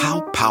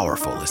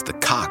powerful is the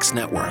Cox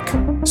network.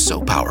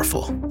 So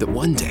powerful that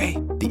one day,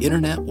 the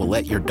internet will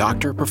let your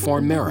doctor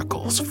perform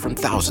miracles from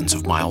thousands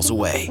of miles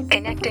away.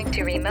 Connecting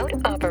to remote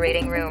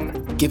operating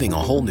room. Giving a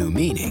whole new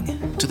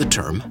meaning to the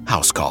term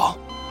house call.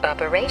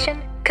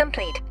 Operation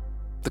complete.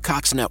 The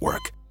Cox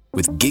network.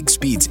 With gig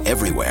speeds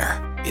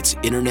everywhere. It's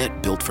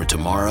internet built for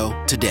tomorrow,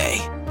 today.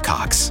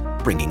 Cox,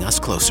 bringing us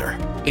closer.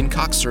 In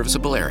Cox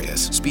serviceable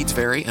areas, speeds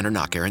vary and are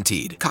not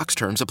guaranteed. Cox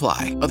terms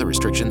apply. Other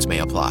restrictions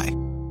may apply.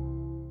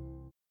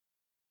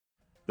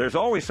 There's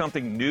always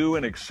something new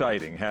and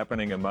exciting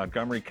happening in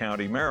Montgomery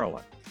County,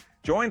 Maryland.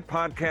 Join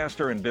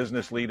podcaster and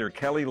business leader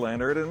Kelly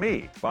Leonard and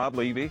me, Bob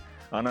Levy,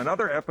 on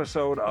another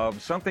episode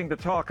of Something to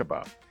Talk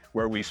About,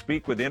 where we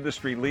speak with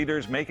industry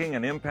leaders making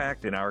an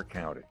impact in our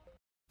county.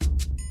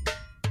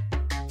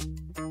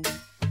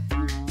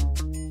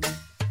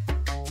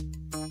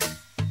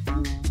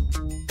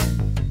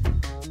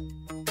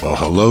 Well,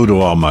 hello to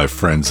all my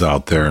friends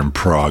out there in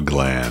Prog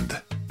land.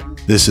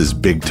 This is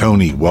Big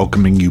Tony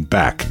welcoming you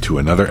back to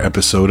another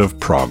episode of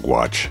Prog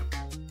Watch.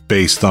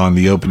 Based on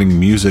the opening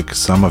music,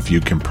 some of you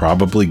can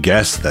probably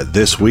guess that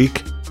this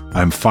week,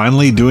 I'm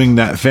finally doing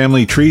that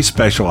family tree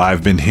special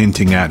I've been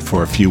hinting at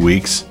for a few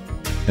weeks,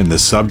 and the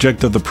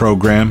subject of the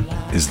program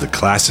is the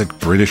classic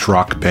British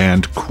rock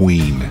band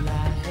Queen.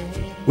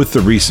 With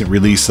the recent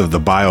release of the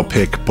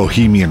biopic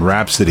Bohemian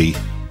Rhapsody,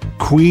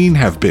 Queen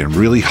have been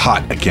really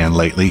hot again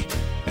lately,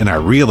 and I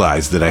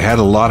realized that I had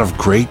a lot of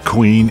great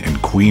Queen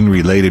and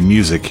Queen-related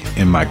music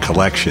in my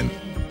collection.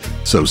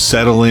 So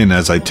settle in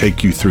as I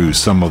take you through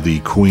some of the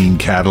Queen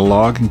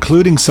catalog,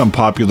 including some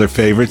popular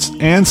favorites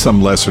and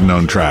some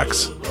lesser-known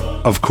tracks.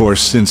 Of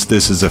course, since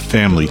this is a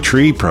family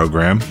tree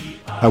program,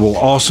 I will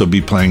also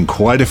be playing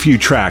quite a few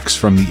tracks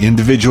from the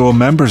individual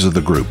members of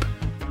the group: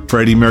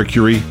 Freddie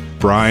Mercury,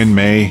 Brian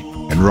May,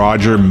 and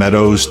Roger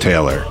Meadows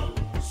Taylor.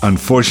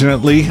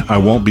 Unfortunately, I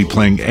won't be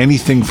playing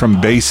anything from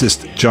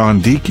bassist John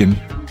Deacon,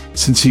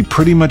 since he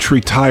pretty much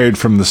retired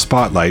from the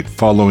spotlight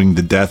following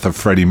the death of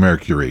Freddie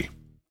Mercury.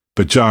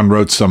 But John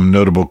wrote some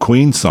notable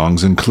Queen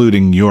songs,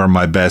 including You're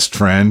My Best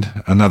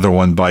Friend, Another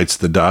One Bites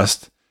the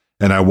Dust,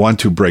 and I Want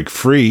to Break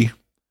Free,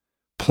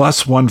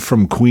 plus one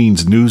from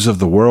Queen's News of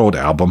the World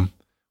album,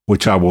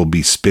 which I will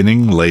be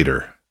spinning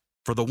later.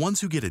 For the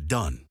ones who get it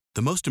done,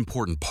 the most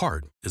important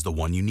part is the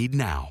one you need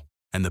now,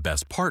 and the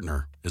best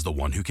partner is the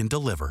one who can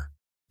deliver.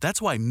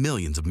 That's why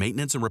millions of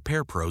maintenance and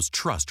repair pros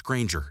trust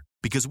Grainger,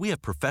 because we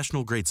have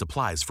professional-grade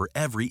supplies for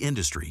every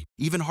industry,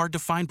 even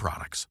hard-to-find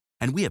products.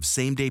 And we have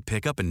same-day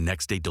pickup and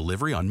next-day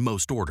delivery on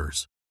most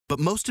orders. But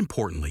most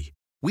importantly,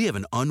 we have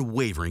an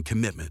unwavering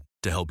commitment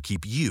to help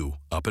keep you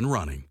up and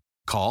running.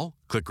 Call,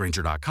 click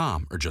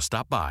Grainger.com, or just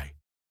stop by.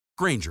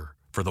 Grainger,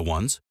 for the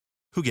ones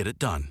who get it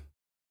done.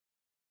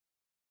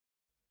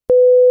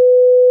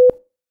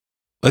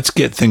 Let's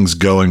get things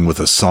going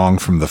with a song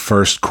from the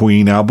first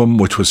Queen album,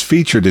 which was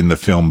featured in the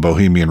film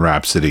Bohemian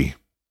Rhapsody.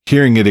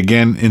 Hearing it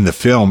again in the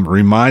film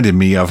reminded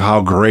me of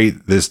how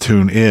great this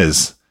tune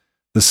is.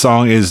 The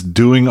song is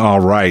Doing All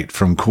Right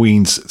from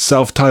Queen's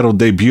self-titled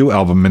debut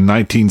album in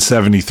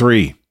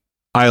 1973.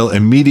 I'll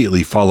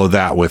immediately follow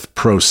that with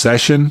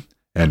Procession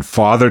and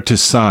Father to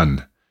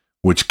Son,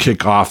 which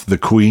kick off the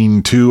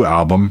Queen 2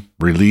 album,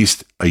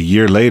 released a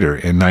year later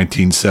in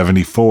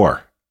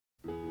 1974.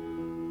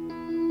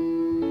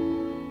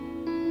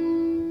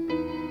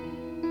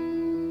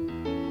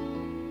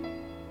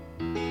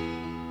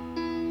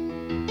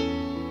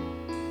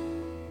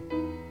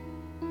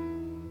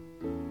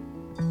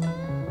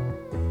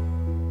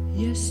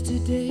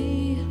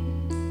 Yesterday,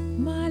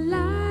 my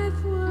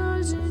life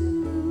was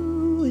in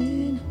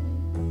ruin.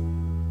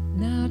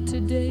 Now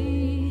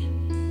today,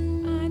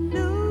 I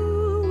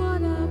know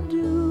what I'm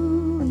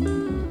doing.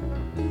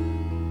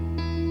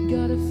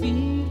 Got a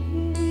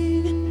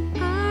feeling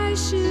I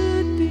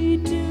should be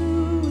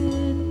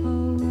doing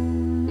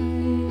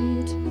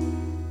alright.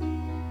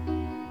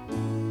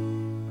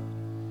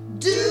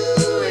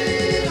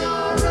 Doing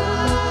alright.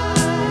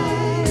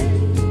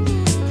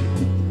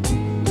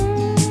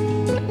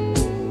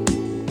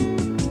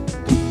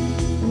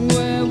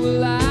 Where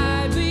will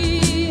I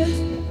be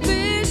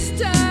this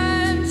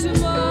time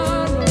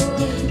tomorrow?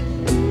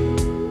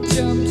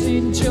 Jumped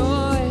in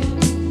joy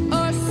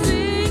or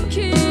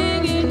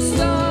sinking in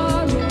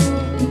sorrow?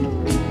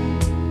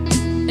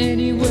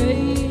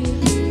 Anyway,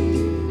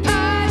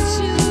 I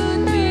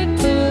should be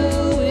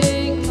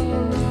doing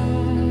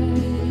alright.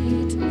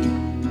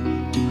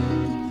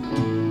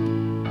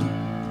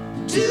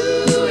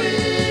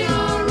 Doing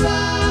alright.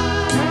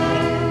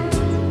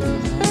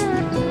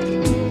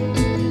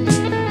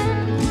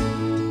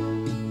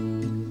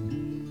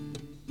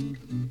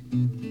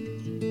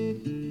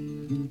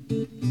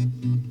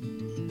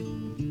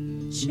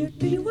 Should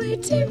be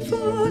waiting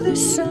for the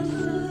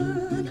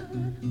sun,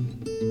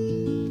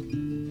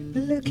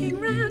 looking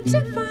round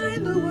to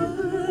find the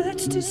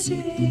words to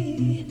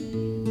say.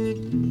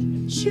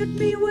 Should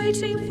be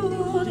waiting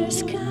for the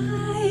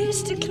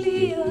skies to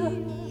clear.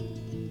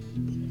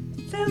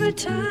 There were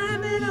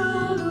time in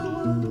all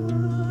the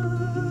world.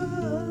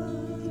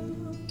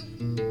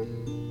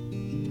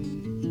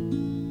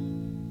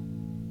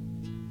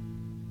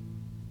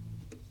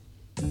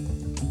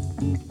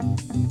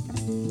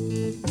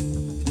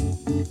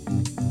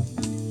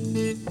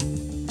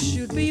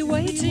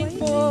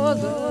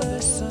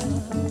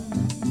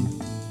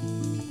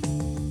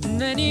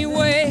 And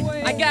anyway,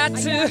 I got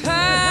to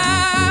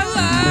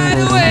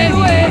hide away.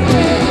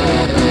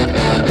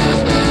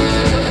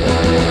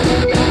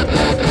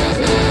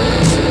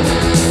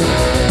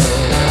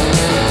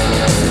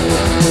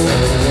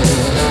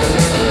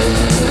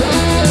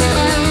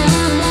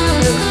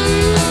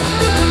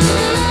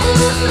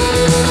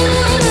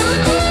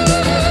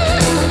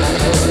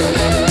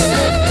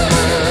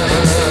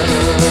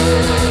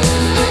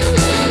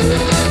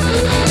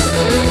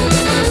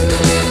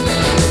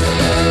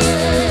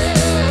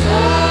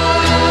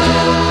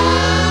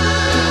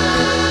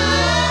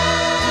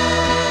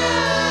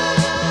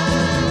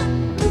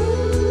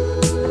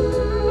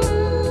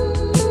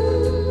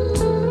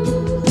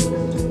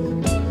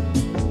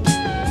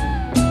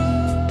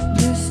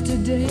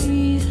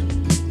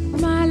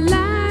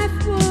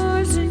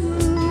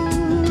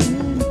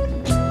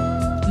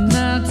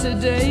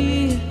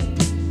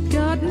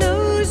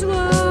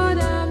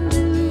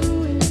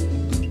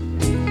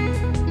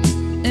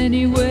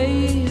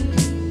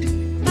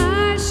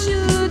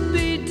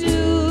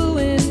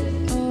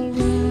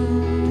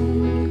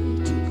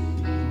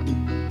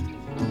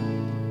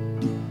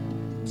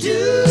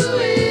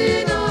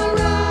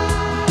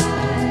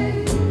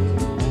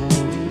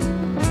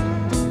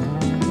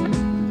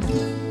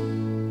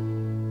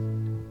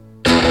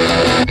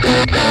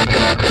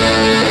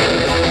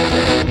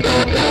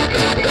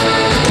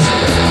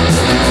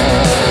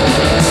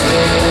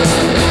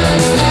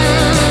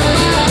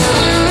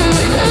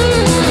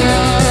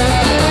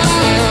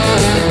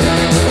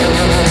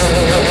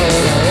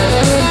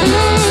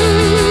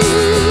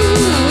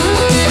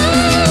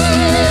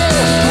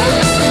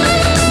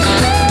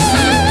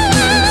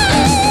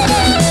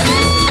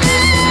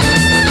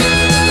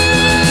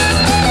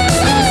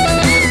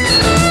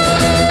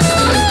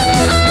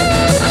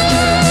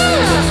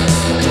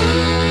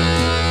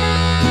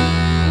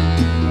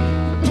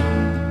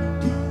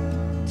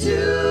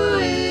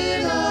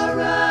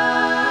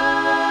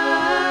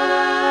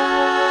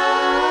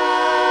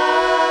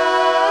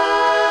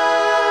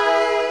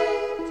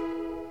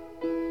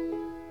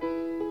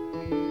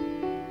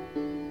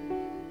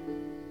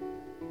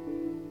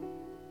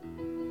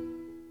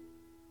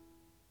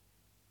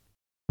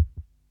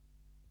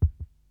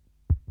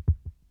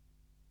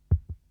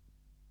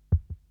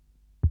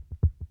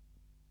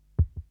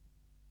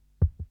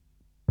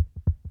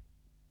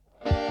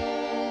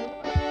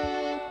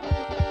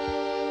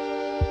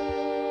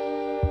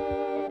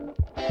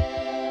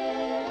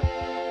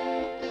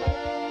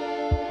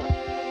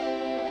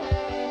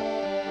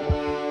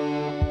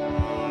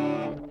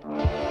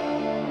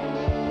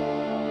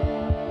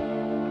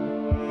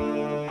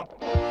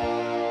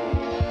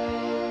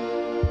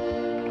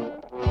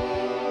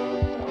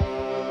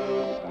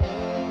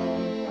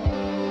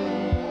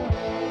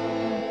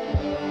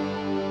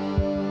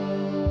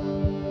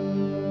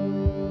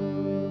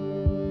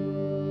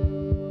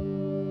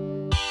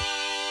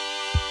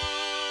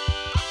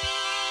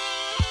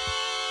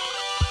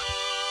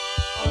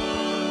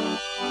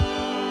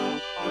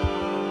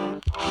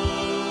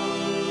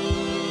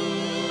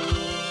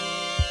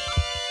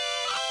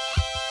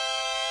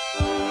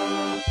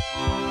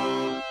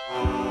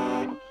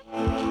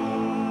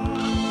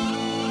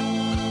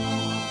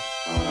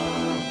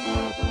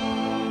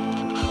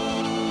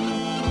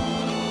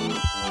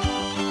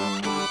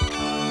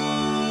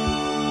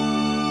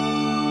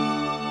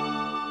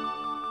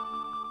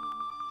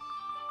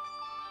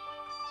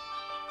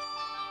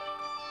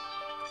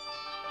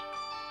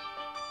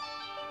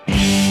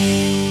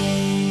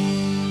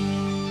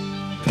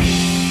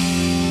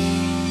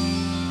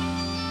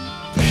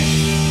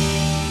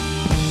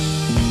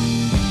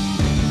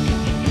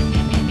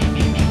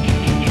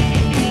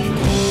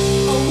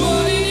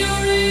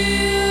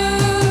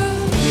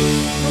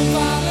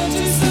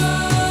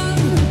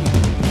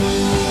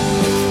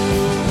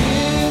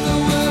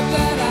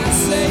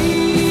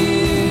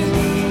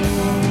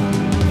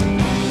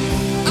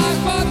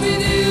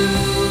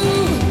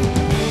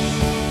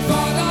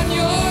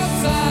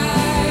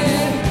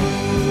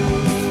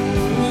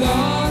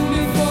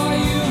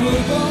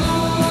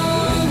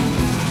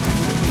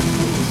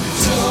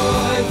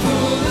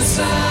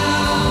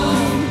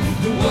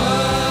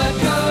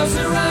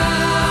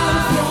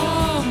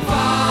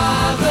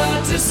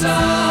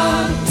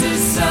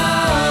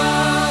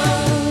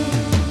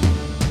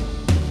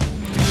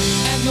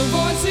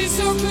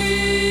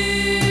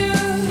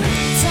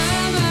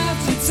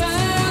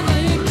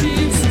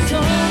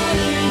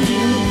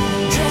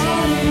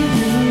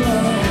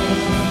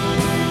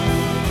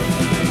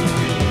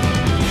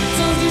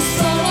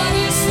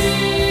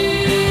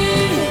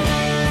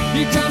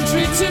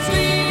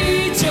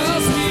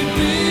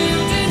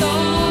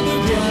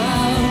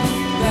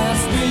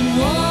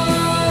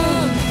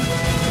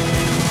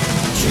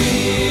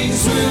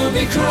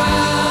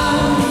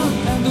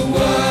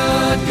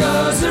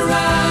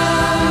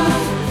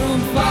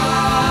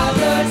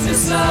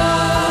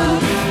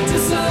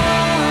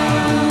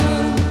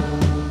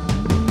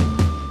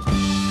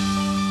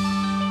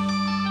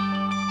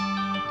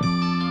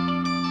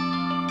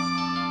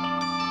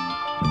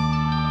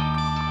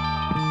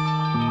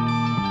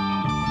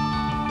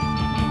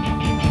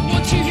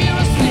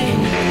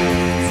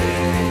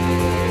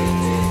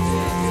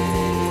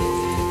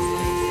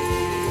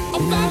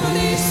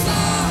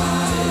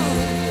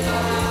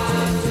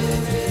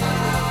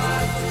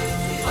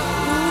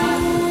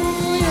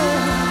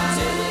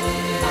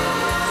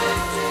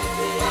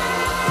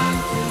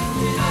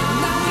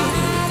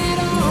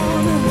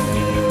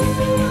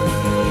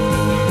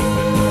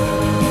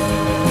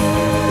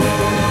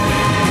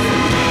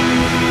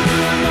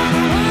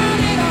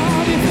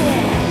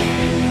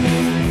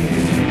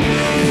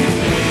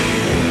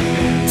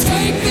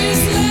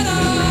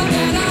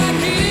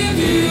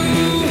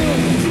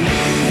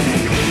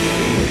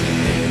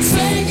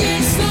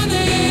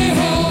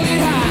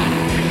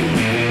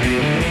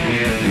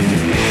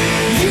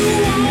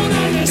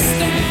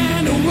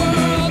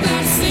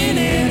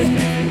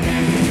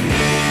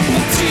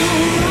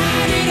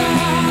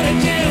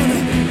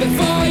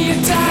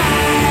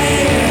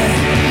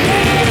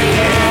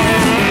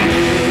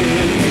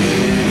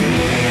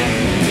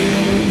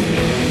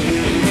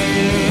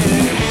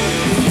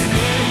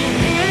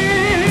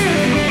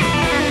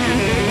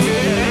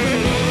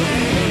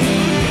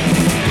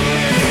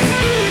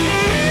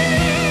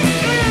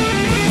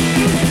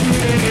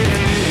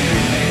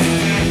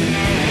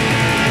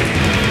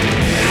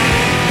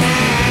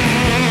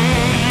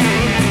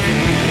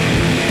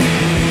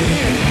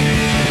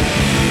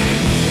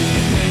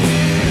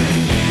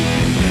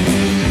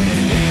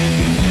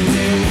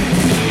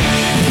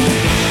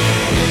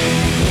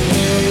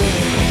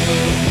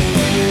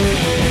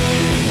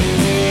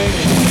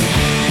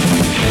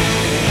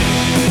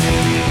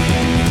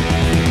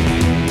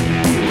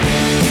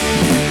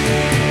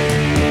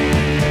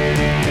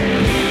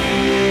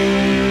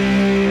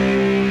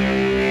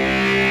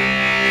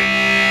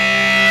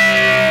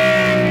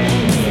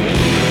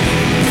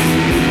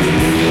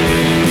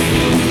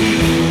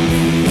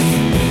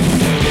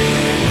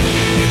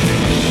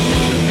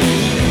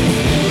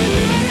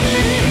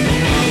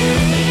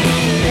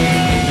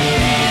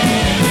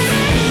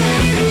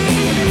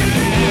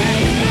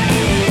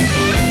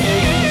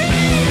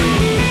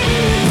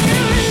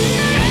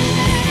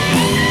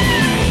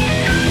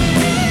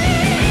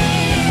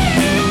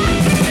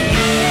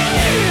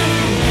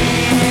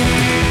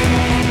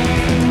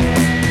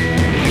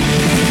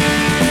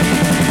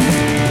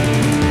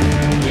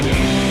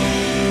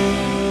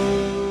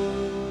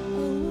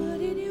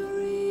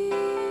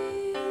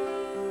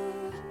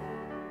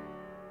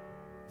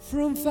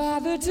 from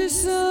father to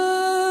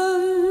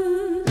son.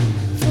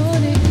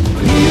 Funny,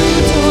 you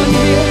don't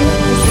hear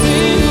a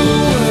single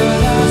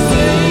word I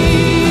say.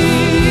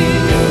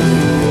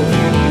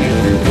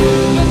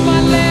 But my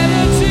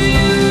letter to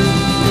you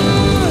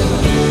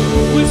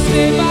will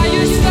stay by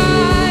your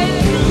side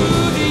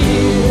through the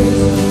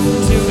years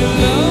till the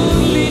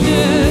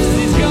loneliness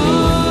is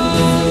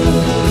gone.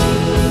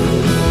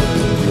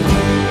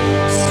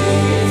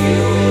 Stay if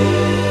you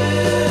will.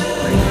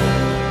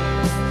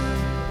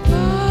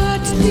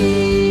 But the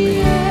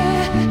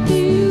air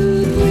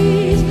you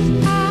breathe,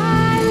 I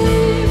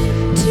live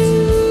to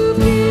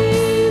give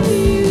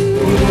you.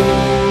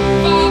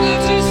 Father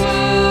to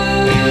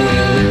son,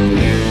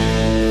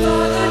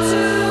 father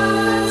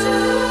to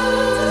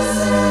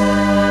son.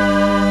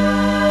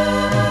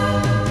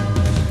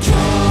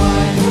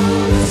 Joy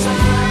through the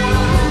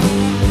sound,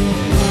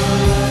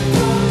 blood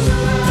goes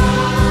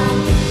around.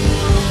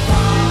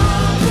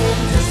 Father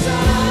to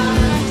son,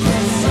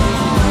 yes,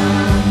 son.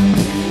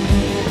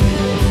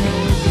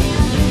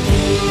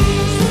 Peace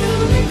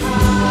will be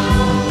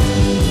crowned.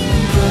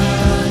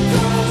 Blood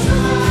goes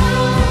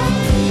around.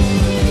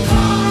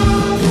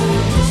 Father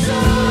to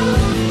son,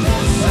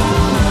 yes, son.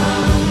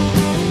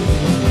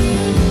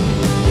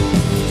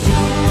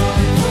 Joy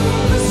through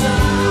the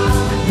sound, blood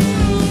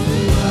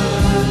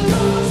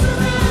goes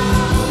around.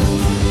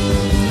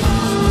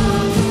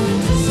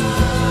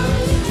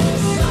 Father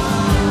to son, yes,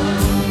 son.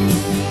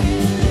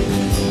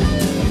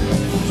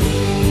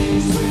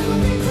 Peace will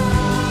be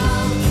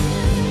crowned.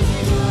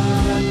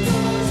 Blood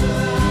goes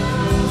around.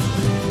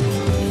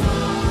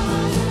 Father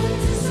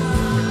to son,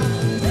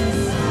 yes, son. Joy through the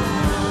sound,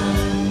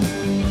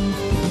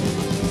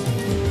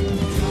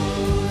 blood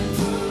goes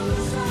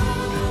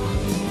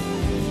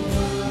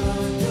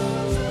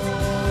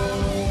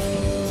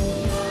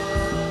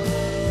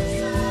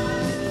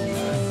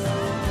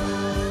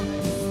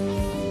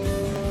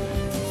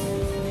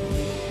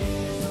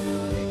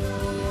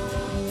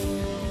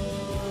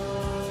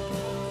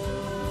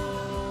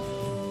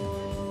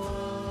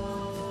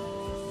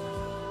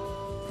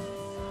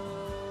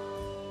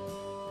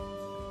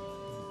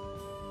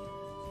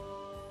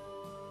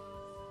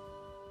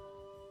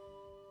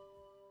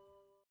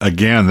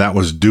Again, that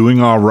was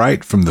Doing All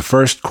Right from the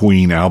first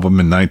Queen album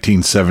in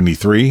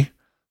 1973,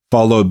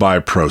 followed by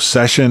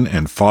Procession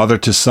and Father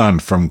to Son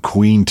from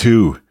Queen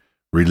 2,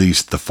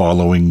 released the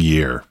following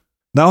year.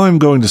 Now I'm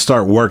going to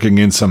start working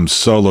in some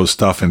solo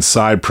stuff and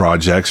side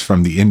projects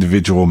from the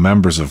individual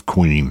members of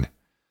Queen.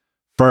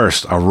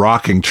 First, a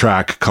rocking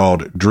track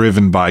called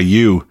Driven by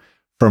You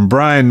from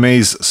Brian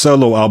May's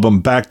solo album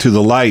Back to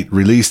the Light,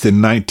 released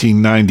in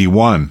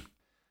 1991.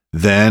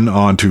 Then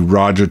on to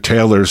Roger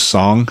Taylor's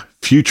song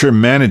Future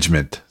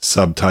Management,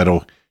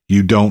 subtitle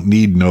You Don't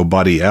Need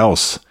Nobody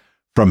Else,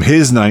 from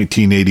his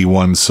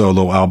 1981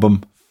 solo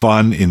album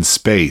Fun in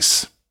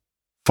Space.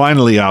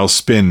 Finally, I'll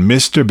spin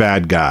Mr.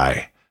 Bad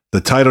Guy,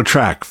 the title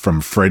track from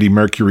Freddie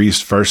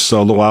Mercury's first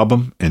solo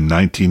album in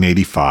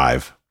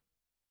 1985.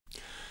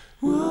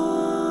 Whoa,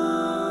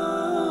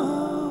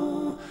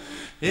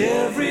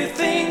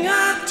 everything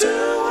I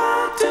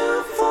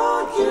do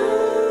for you.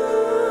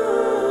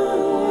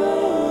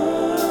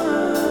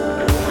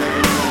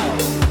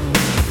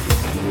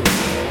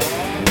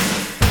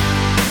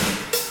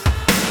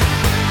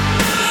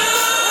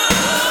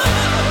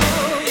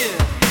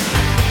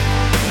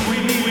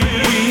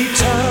 We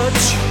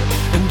touch,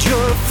 and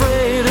you're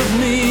afraid of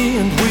me,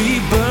 and we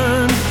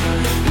burn.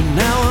 And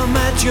now I'm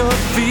at your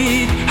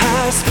feet,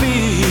 high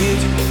speed.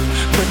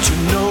 But you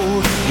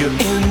know you're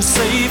in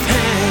safe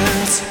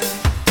hands.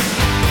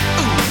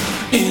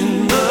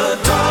 In the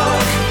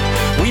dark,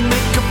 we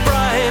make a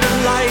brighter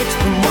light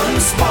from one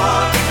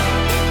spark.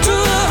 To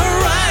the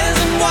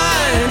horizon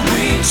wide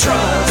we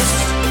trust,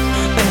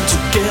 and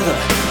together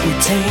we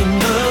tame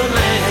the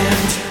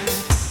land.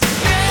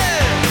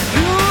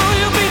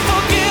 You'll be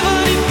forgiven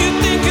if you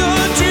think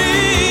you're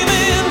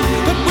dreaming,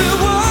 but we're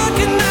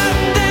working night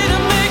and day to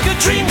make a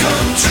dream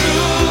come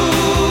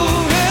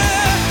true.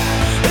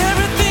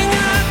 Everything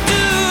I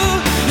do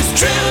is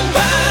driven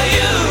by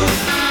you.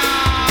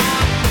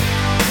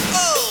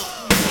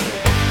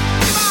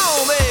 Come on,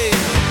 babe.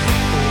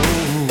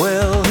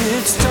 Well,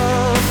 it's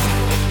tough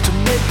to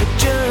make a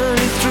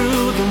journey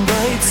through the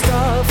right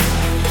stuff.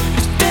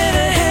 It's dead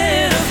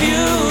ahead of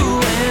you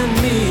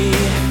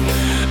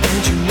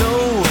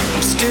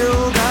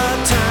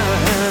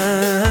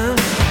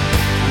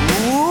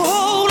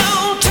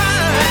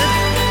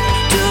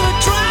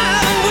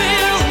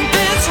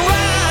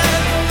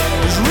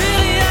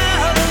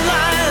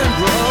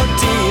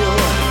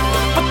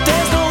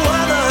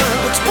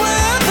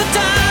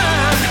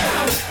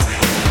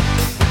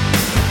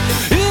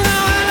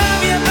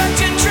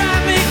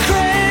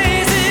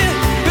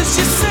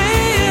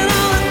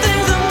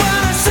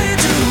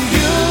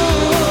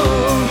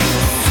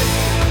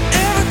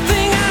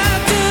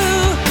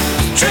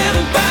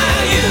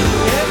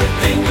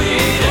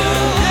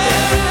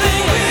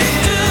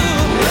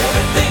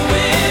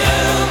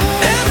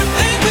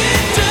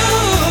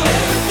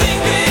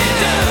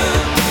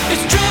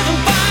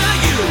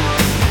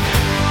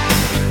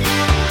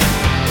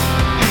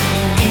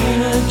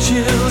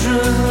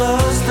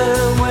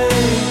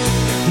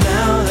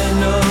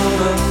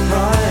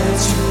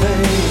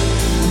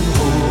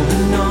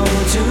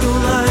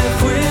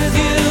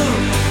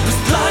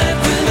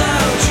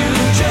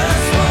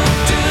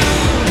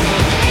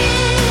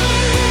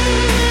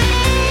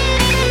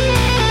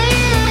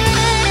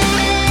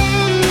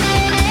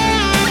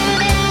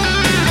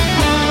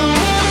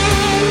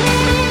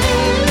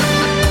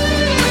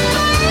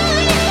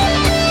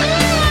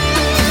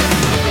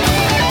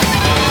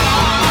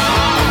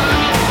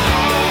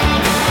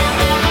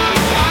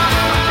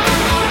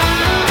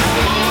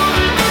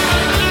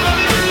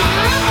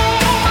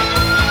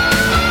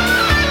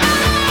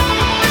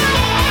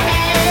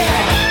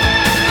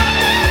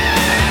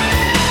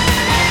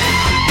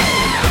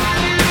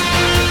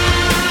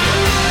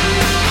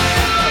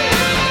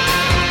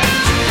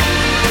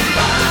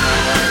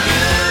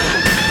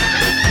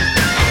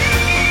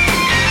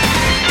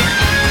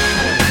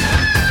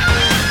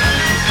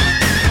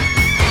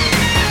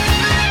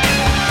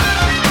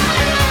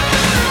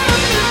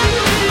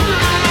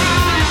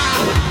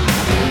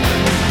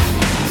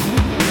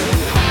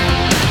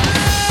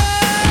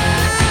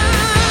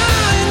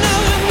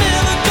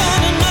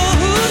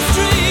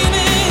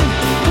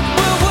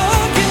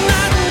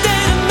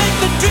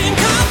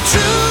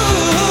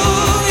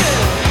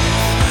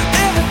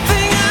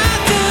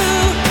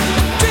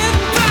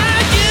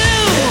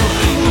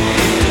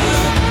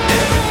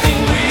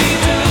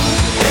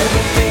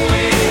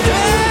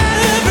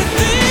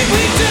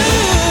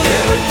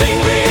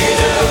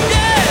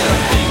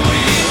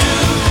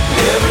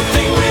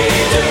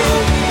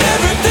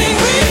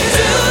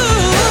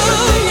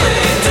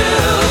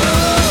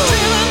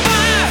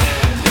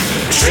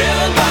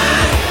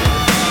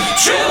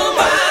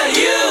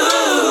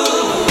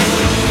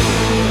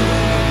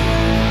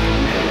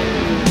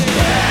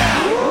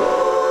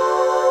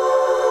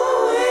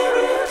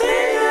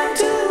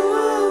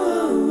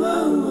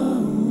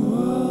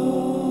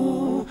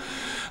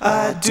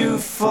I do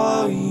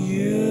for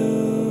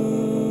you.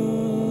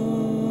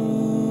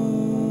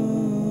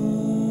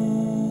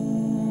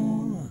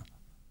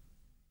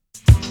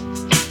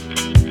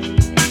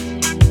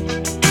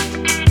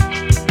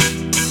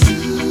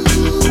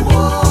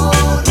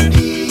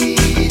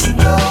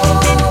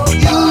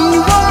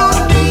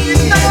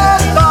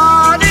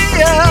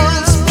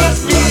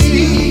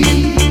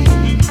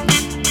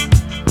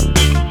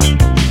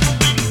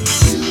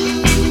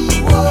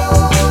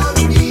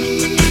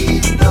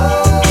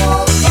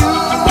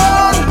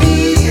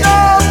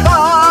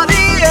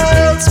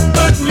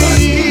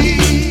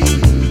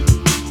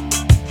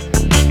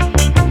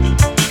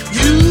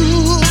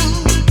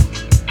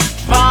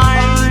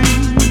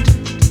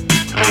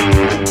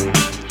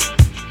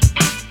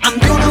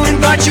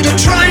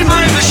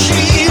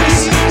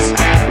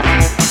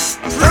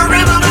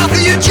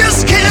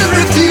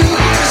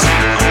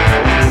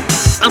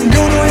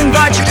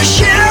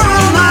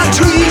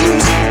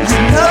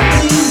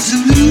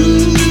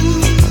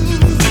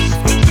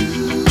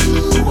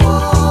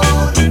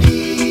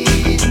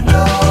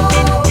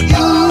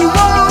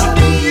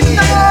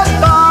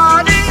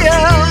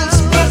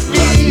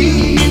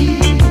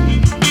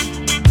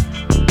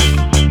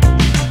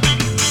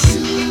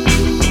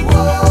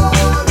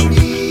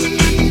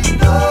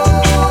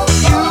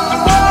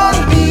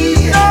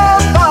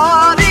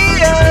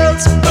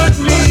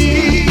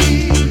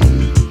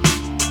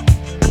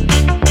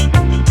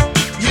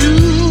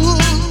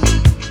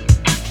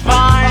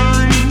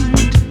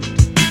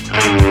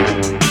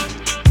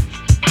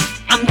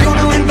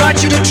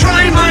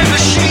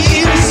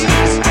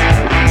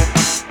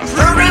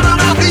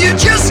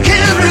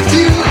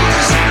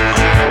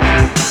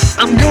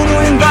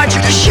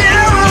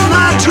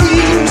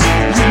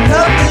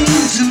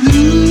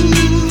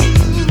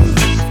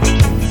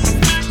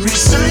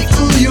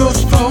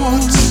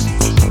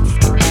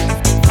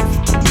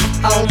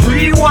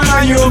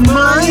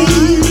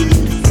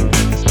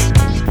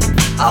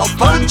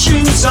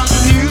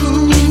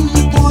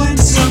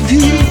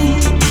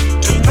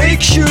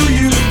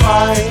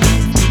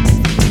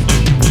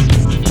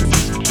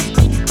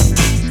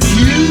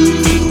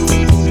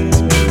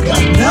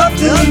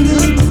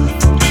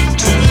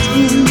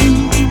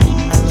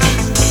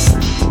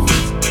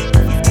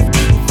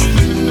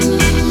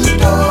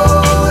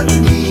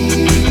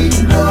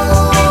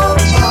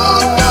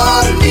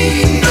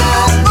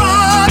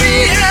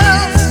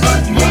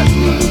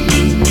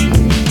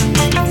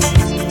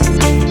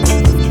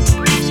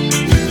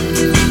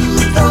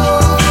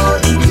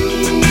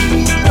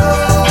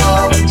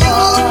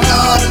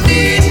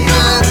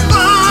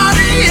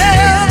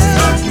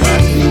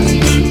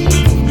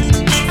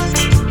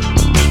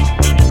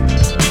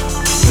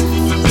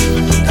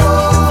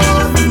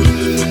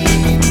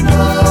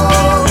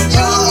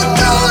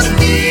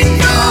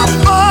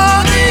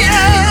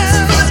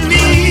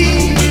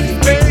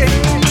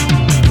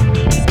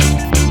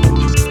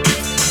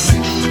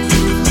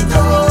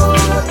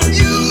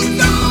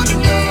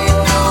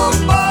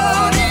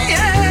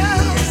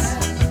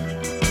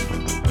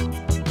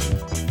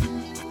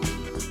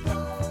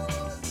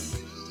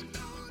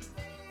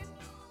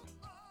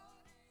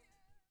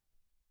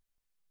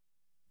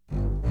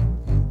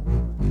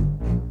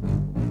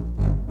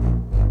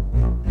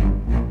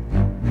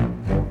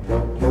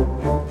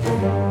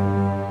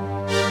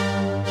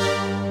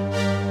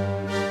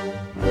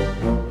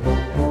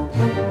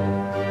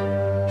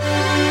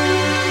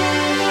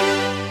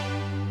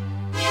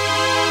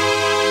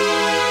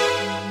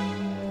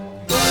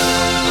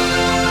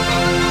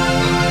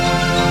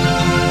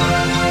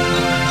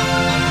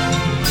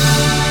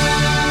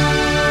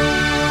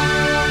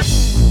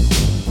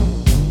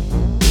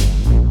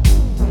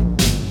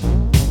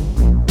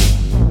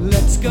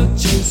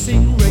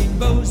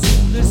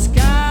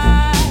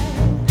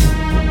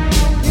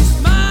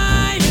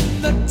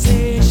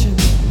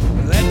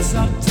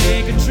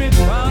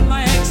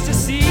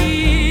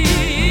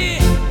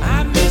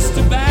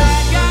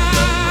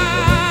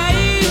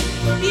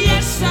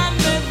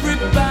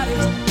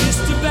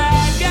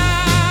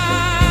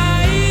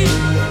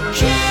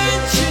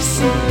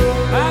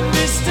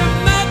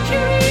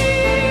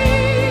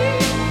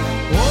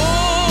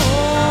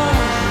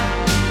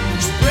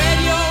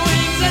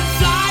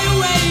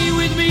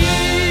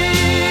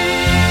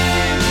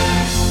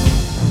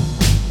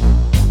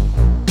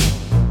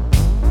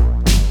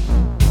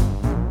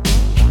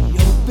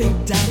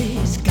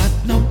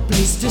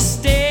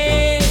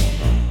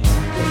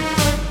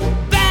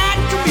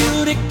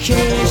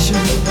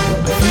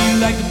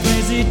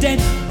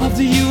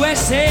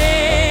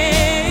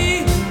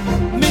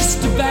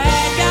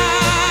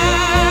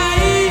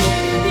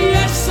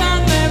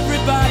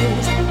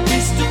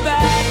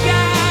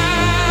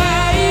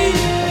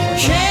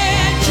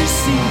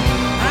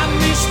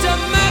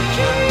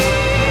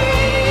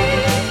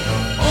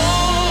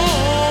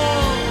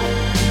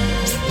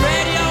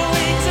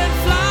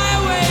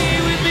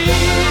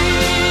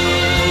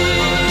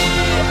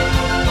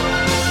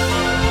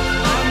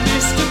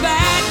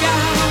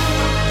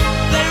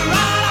 They're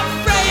all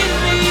afraid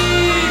of me.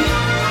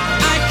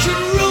 I could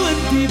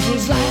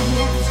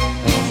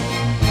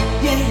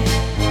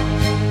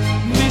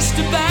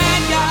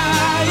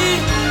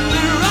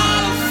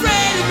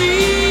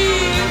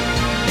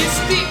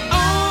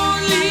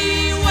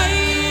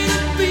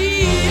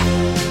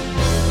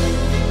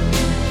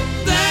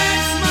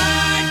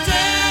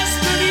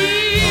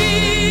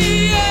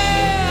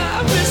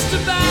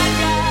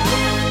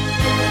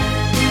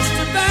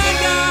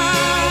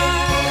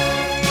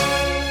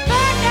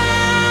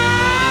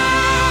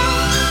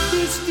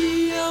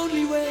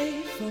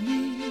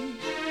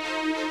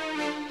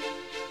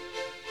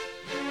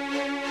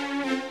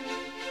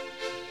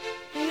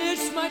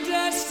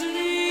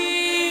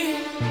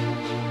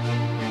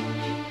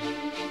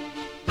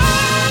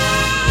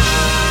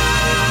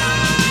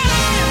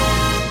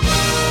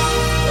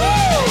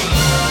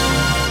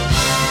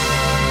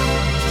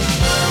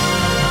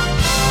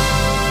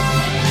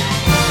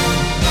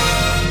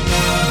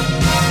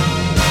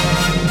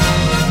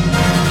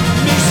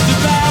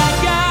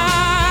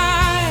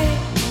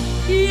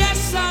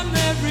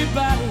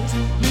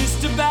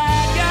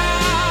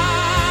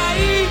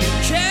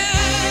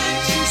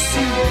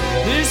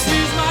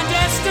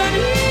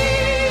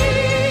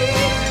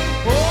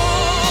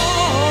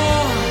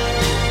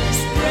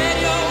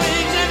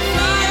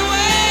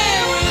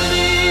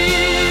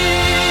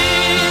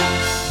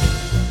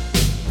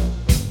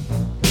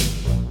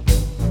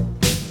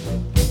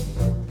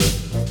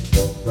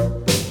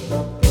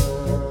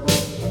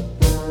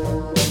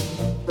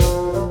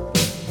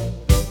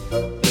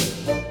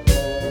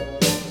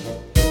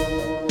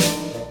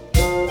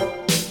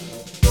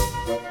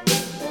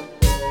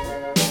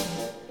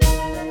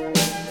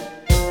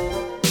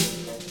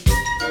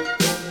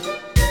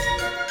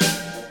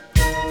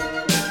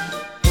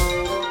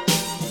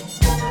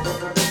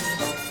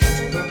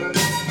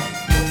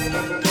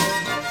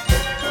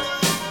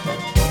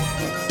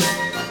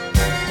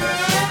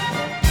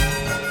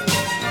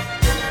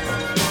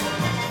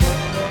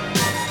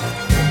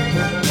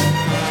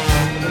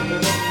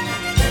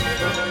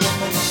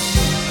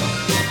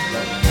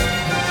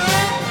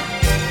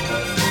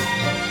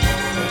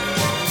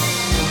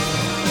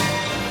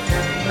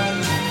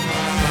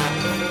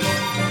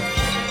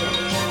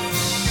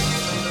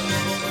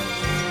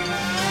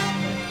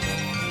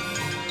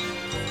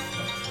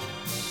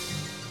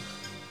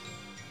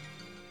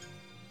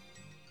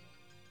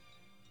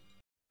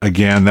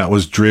Again, that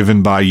was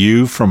Driven by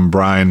You from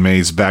Brian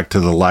May's Back to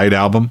the Light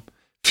album.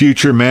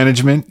 Future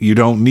Management, You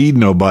Don't Need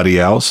Nobody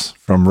Else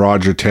from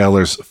Roger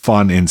Taylor's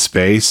Fun in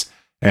Space.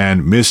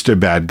 And Mr.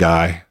 Bad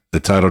Guy, the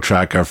title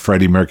track of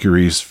Freddie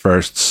Mercury's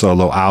first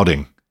solo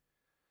outing.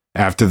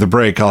 After the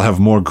break, I'll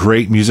have more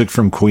great music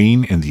from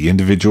Queen and the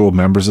individual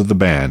members of the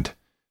band.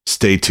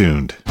 Stay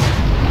tuned.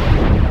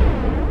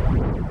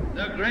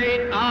 The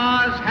great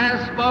Oz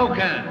has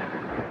spoken.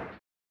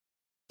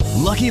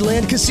 Lucky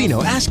Land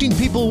Casino, asking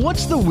people,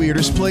 what's the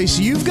weirdest place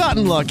you've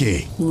gotten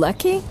lucky?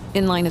 Lucky?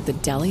 In line at the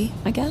deli,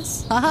 I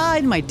guess? Aha,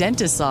 in my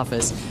dentist's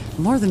office.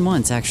 More than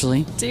once,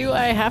 actually. Do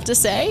I have to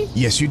say?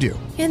 Yes, you do.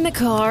 In the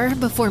car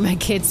before my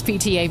kids'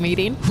 PTA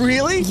meeting.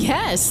 Really?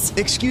 Yes.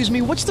 Excuse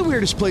me, what's the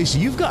weirdest place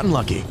you've gotten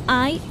lucky?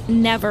 I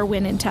never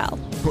win and tell.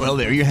 Well,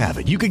 there you have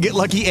it. You can get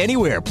lucky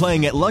anywhere,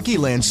 playing at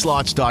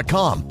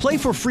LuckyLandSlots.com. Play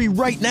for free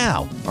right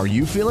now. Are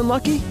you feeling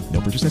lucky?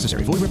 No purchase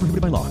necessary. Void where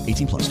prohibited by law.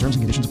 18+. Terms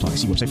and conditions apply.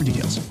 See website for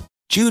details.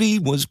 Judy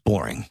was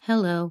boring.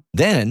 Hello.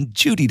 Then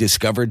Judy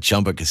discovered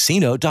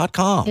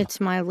ChumbaCasino.com. It's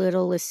my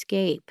little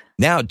escape.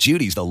 Now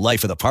Judy's the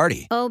life of the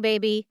party. Oh,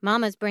 baby,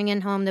 mama's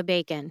bringing home the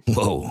bacon.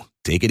 Whoa,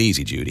 take it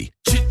easy, Judy.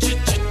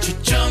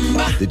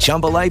 The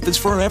Chumba life is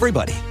for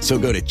everybody. So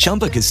go to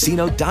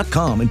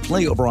ChumbaCasino.com and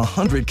play over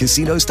 100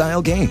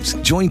 casino-style games.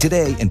 Join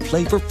today and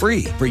play for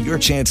free for your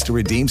chance to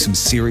redeem some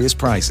serious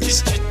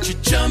prizes.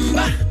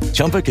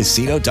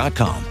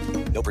 ChumbaCasino.com.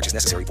 No purchase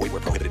necessary. Void where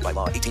prohibited by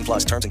law.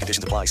 18+. Terms and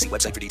conditions apply. See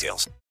website for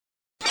details.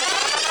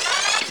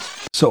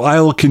 So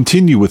I'll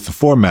continue with the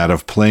format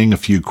of playing a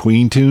few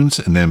Queen tunes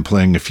and then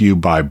playing a few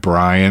by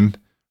Brian,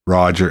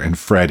 Roger, and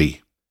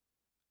Freddie.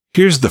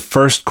 Here's the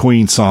first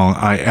Queen song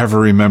I ever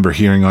remember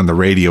hearing on the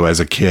radio as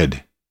a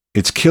kid.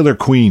 It's Killer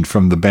Queen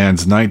from the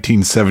band's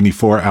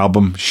 1974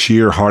 album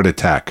Sheer Heart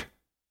Attack.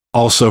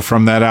 Also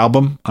from that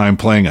album, I'm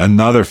playing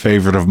another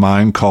favorite of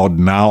mine called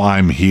Now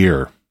I'm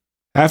Here.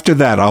 After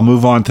that, I'll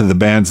move on to the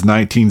band's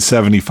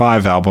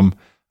 1975 album,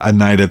 A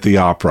Night at the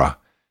Opera,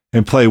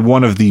 and play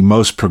one of the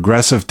most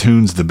progressive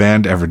tunes the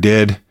band ever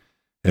did,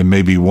 and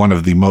maybe one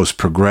of the most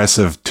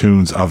progressive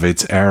tunes of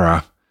its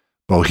era,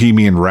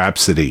 Bohemian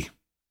Rhapsody.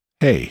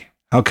 Hey,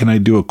 how can I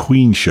do a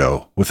Queen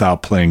show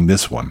without playing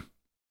this one?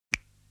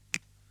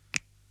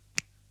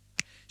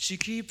 She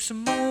keeps a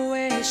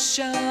Moet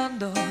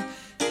Chandon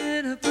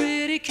in a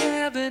pretty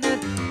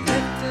cabinet.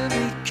 Let them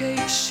eat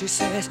cake, she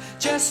says,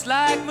 just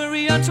like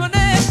Marie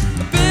Antoinette.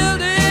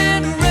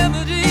 Building a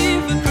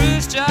remedy for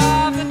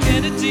Khrushchev and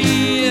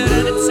Kennedy. At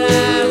any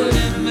time, an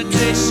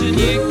invitation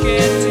you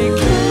can't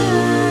decline.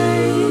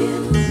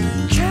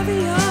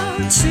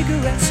 Caviar and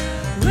cigarettes,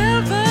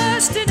 well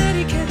versed in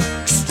etiquette,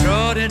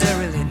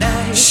 extraordinarily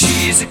nice.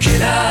 She's a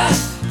killer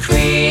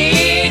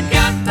queen,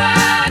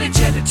 gunpowder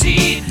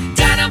gelatine,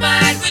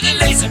 dynamite with a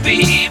laser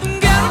beam,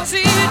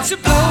 guaranteed to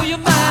blow your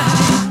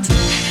mind.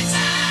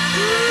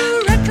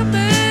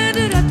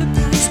 Recommended at the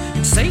price,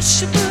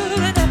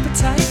 insatiable and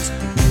appetite.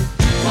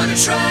 Wanna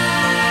try?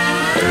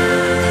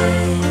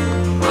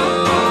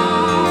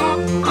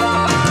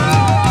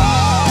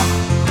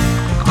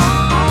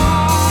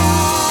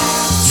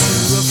 To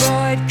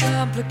avoid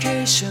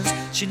complications,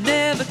 she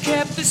never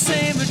kept the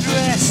same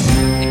address.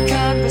 In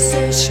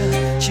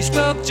conversation, she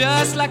spoke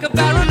just like a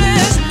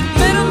baroness.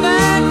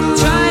 Middleman from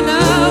China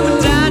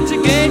went down to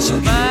gauge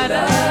your mind.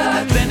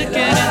 Then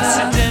again,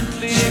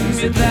 incidentally,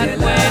 you're that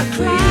way.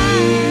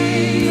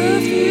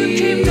 Perfume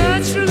came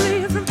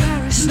naturally from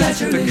Paris.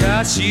 Naturally.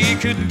 Because she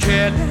couldn't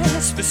care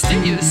less,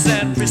 fastidious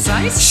and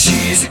precise.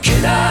 She's a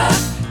killer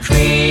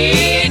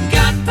queen,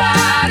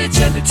 gunpowder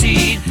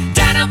gelatine,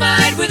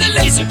 dynamite with a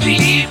laser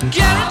beam,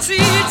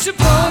 guaranteed to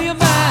blow your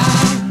mind.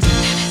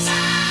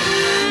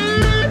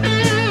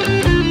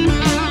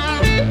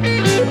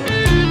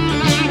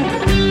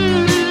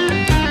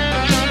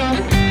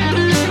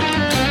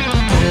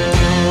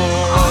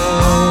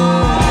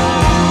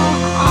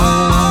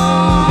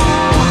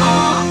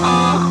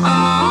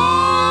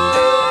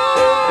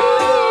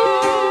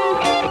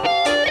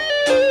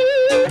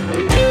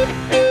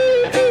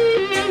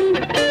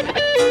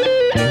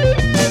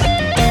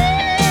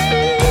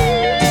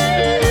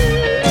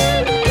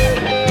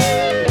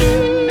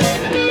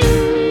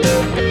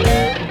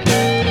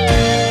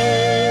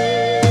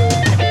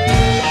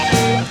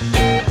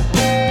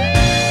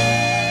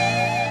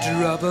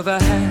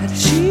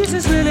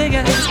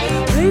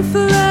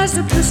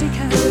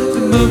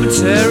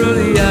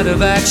 Momentarily out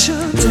of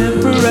action,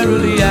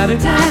 temporarily out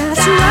of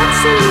gas, you're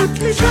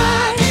absolutely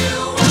dry.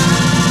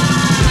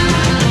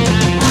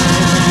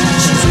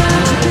 She's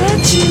out to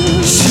get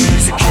you.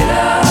 She's a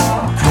killer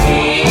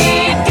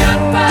queen,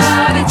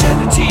 gunpowder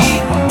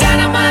gelatine,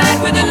 dynamite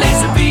with a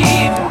laser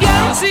beam,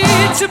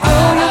 guaranteed to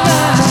blow your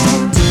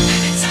mind.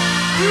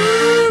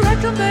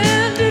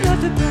 Recommended at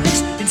the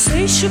price,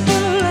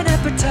 insatiable and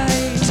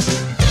appetite.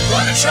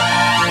 Wanna try?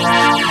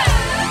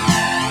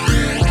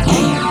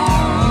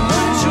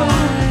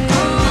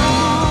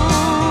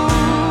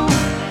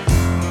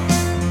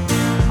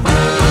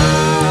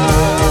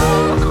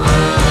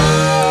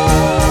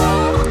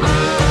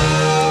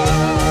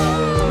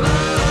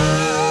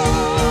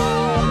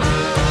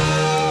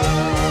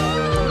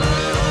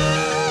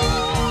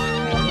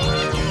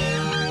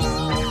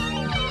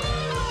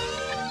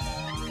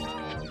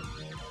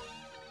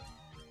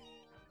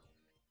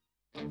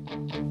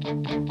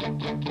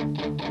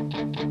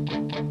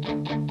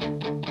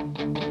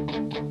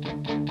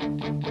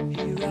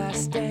 Here I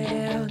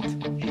stand,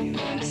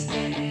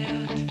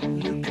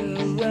 look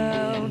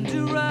around,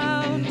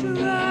 around,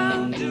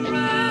 around,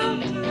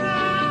 around,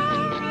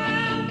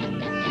 around.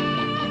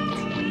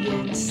 You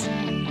won't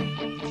see.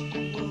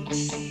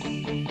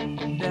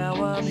 Now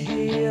I'm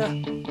here,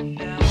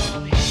 now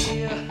I'm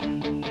here,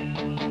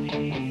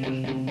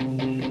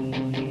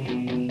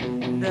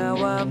 now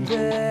I'm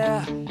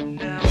there,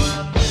 now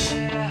I'm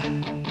there.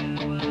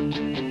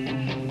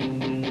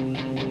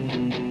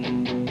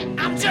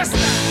 I'm just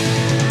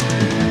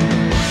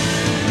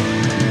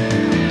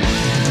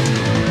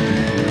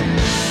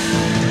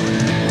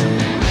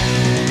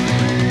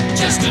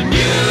a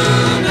new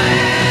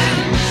man.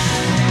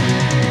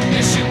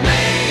 Yes, you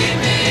made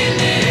me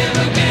live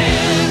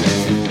again.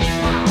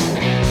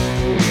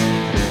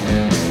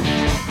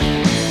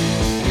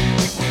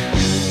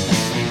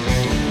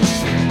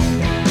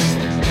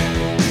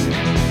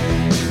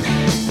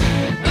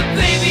 The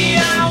baby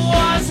I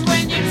was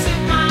when you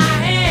took my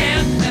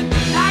hand, and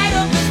the light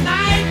of the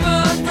night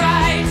burned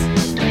bright.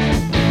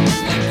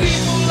 The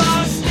people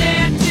all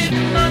stared,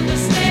 didn't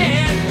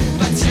understand,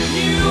 but you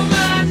knew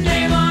my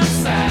name on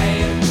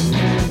sight.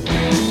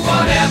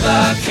 Whatever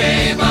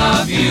came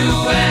of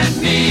you and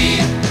me,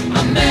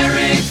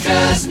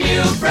 America's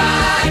new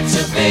bride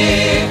to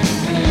be.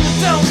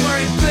 Don't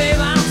worry, babe,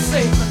 I'm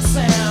safe and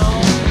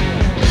sound.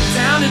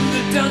 Down in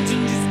the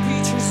dungeon, just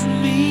beaches and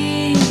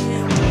me.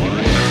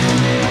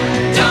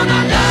 Don't I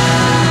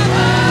love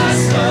her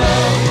so?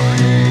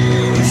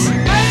 She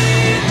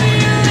made me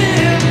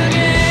live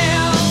again.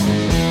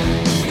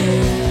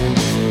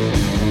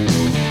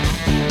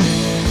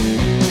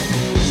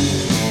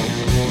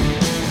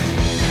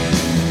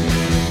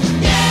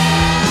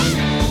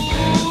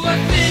 Ooh, a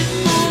thin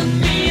moon,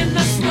 me in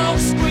the smoke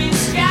screen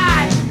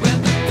sky, where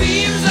the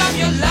beams of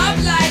your love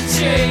light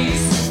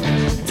chase.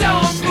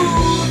 Don't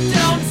move,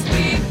 don't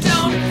speak,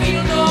 don't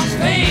feel no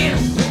pain.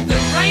 With the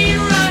rain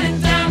running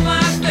down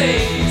my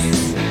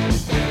face,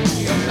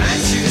 your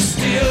matches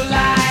still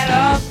light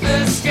up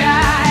the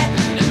sky,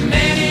 and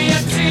many a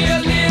tear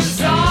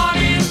lives on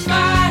in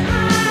my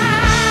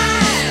eyes.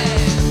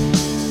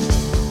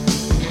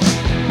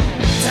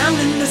 Down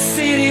in the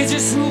city,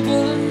 just Rupert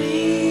and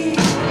me.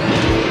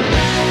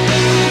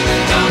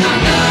 Don't I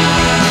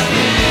love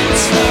him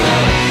so?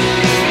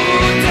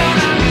 Don't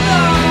I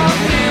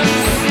love him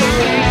so?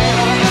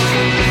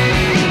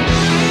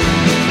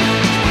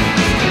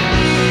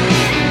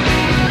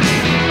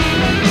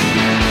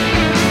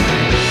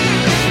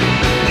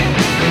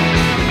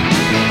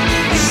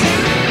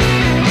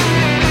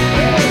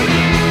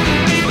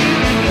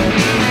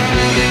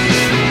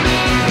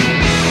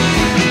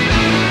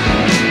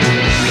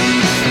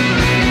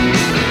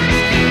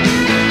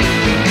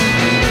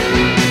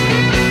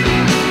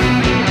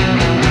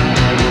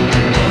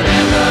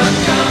 Whatever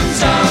comes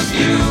of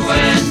you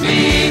and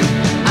me,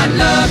 I'd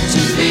love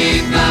to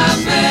leave my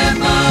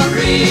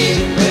memory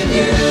with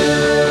you.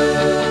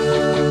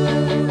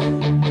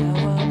 Now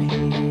I'm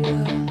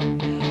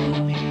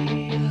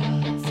here,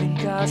 think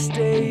I'll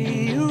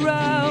stay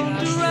around,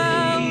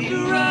 around,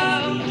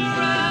 around,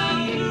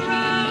 around,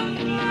 around,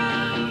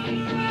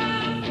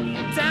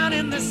 around. Down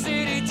in the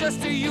city,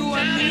 just to you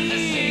and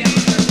me.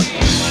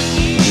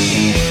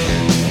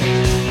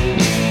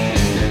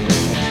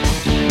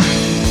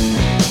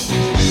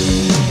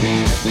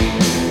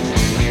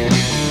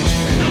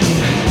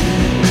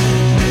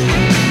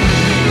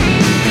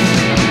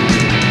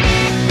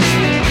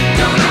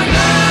 Don't I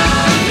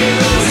love you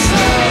so?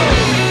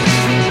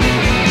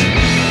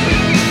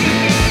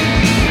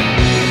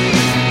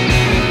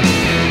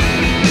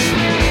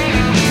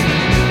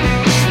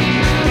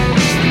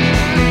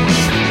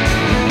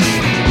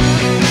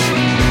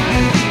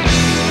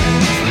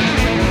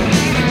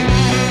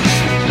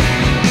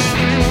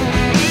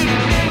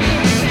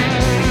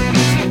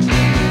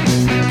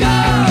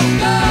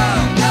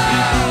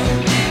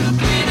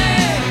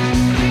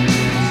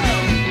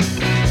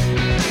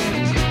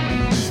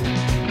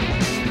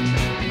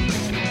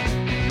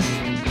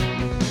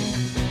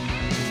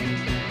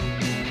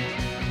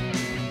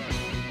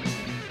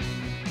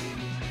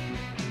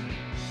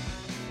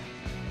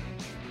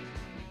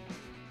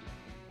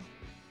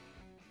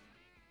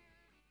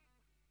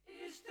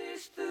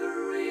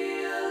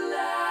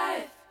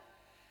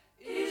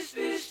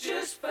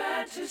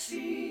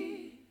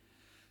 fantasy,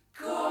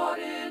 caught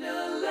in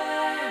a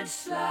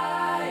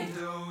landslide,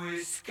 no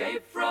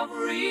escape from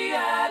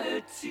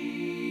reality.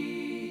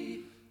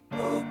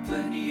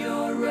 Open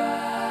your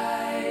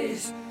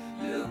eyes,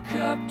 look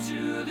up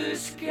to the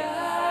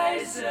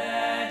skies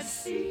and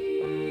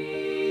see.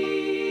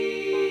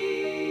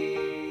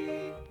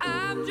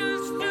 I'm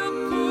just a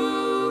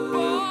poor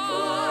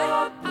boy,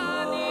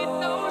 I need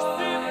no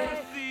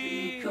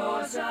sympathy,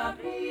 because I'm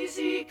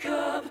easy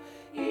come,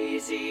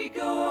 easy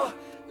go,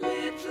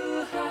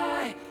 little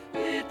high,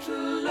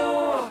 little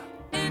low.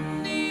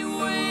 Any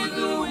way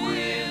the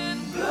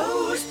wind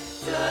blows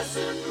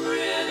doesn't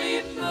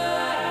really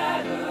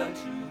matter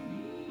to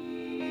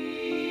me.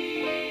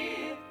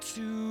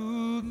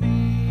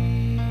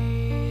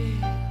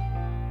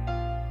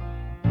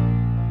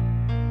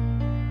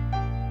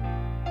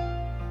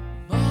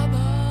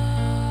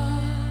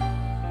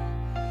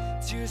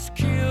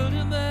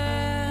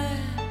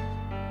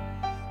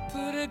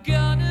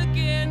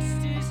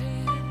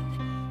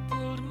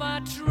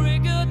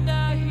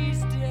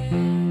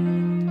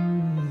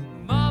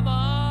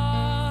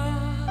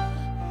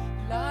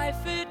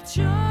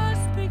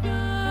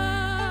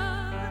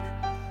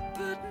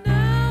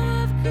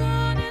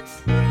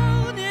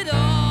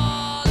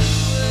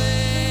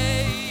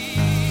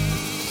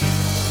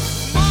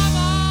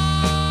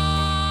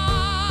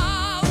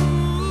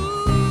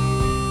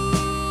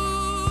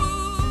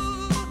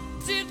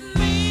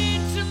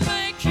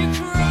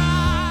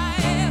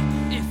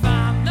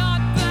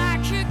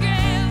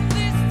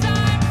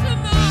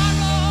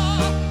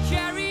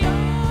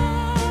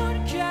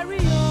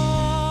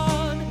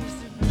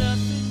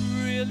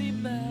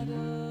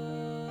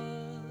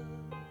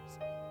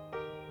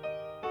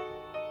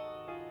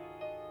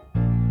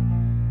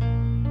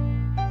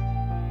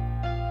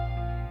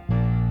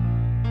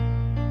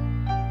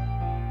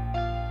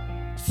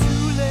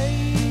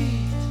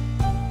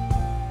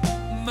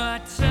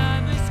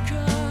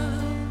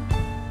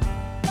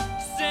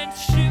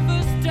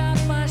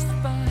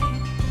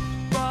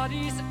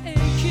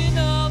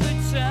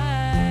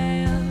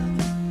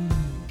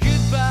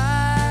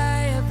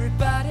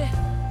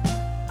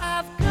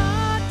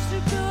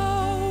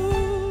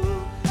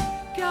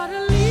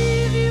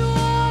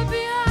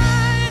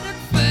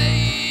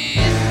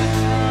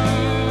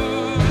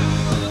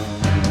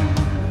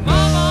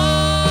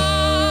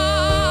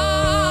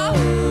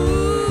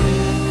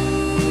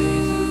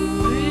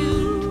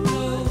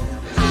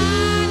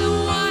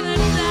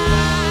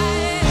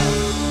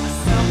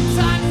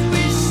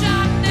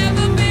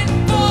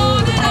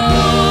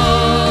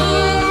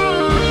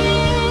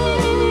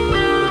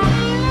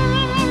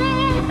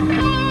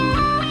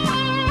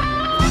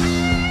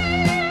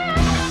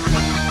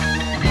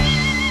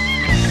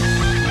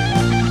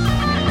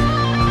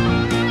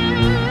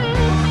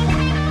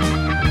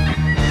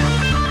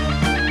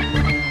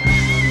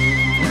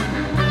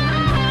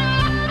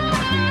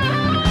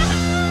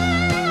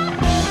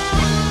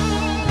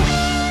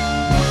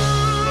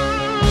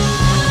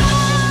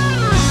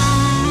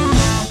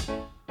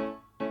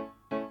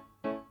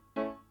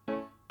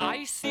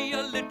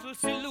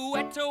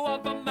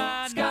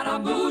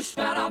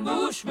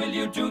 march, will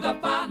you do the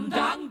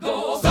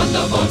fandango?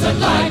 Thunderbolt and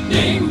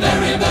lightning,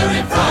 very,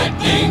 very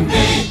frightening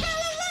me.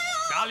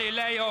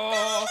 Galileo,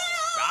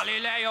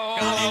 Galileo,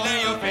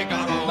 Galileo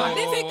Figaro.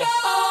 Magnifico!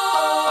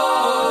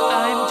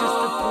 I'm just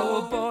a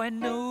poor boy,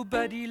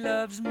 nobody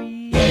loves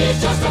me.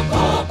 He's just a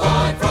poor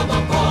boy from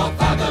a poor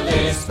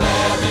family,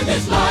 sparing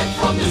his life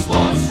from this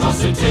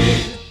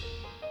monstrosity.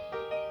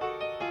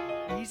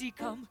 Easy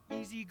come,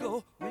 easy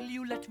go, will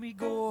you let me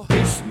go?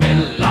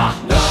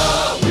 Bismillah,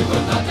 no, we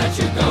will not let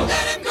you go.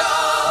 Let him go!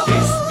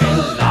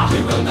 Bismillah,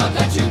 we will not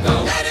let you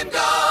go. Let him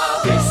go!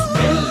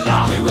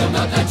 Bismillah, we will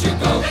not let you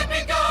go. Let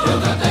me go! We'll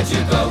not let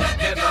you go. Let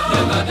me go!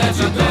 We'll not let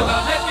you go.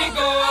 Let me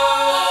go!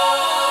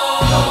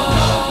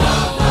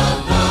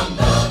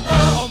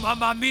 Oh,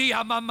 mamma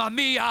mia, mamma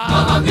mia.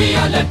 Mamma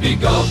mia, let me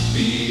go.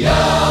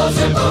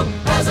 Beelzebub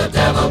has a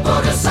devil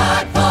put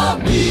aside for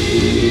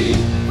me.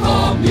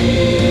 For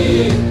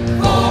me.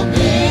 For me.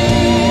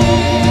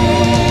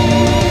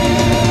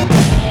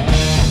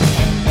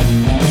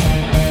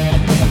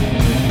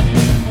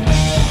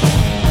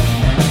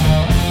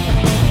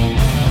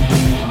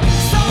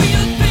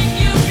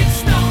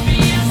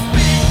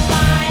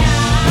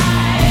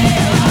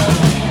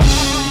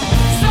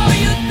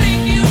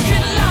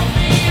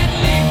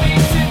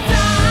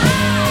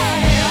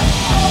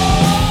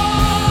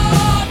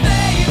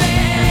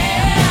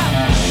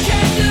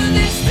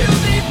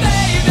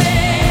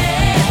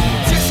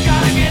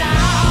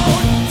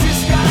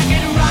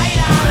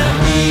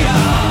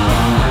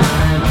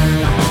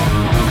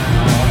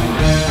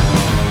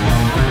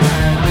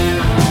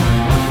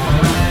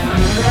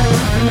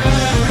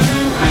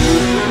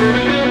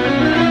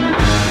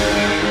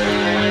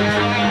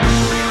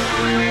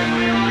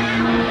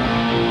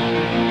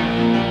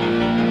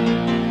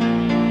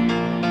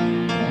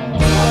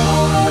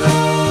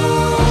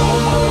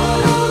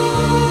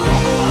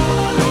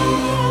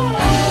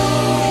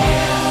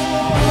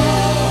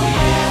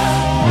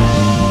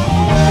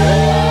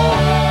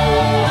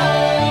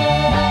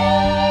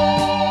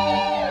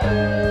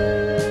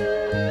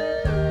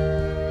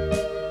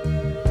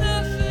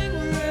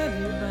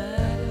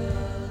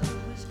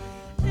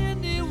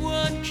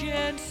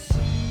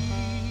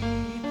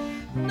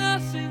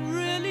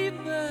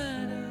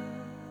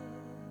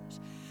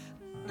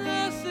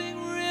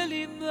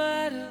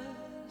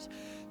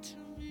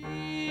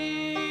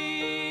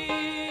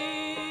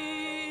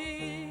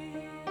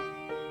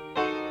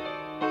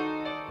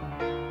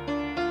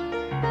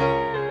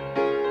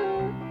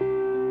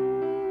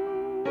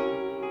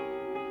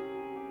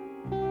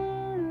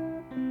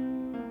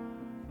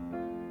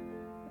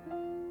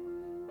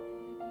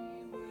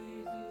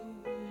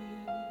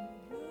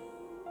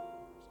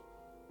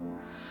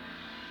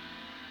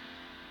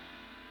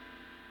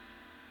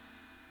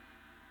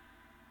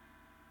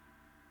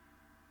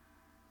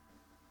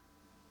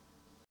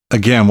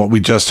 Again, what we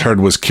just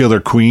heard was Killer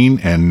Queen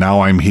and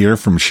Now I'm Here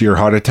from Sheer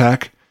Heart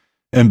Attack,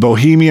 and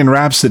Bohemian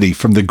Rhapsody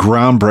from the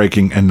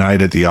groundbreaking A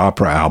Night at the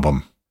Opera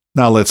album.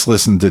 Now let's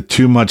listen to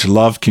Too Much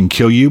Love Can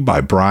Kill You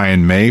by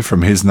Brian May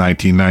from his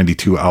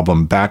 1992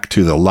 album Back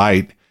to the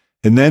Light,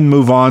 and then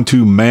move on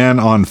to Man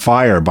on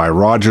Fire by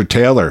Roger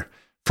Taylor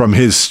from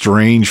his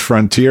Strange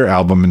Frontier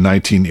album in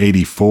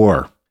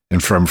 1984.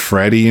 And from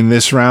Freddie in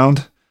this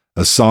round,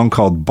 a song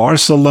called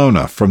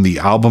Barcelona from the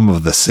album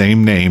of the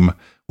same name,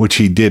 which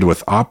he did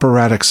with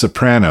operatic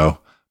soprano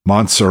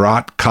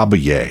Montserrat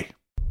Caballé.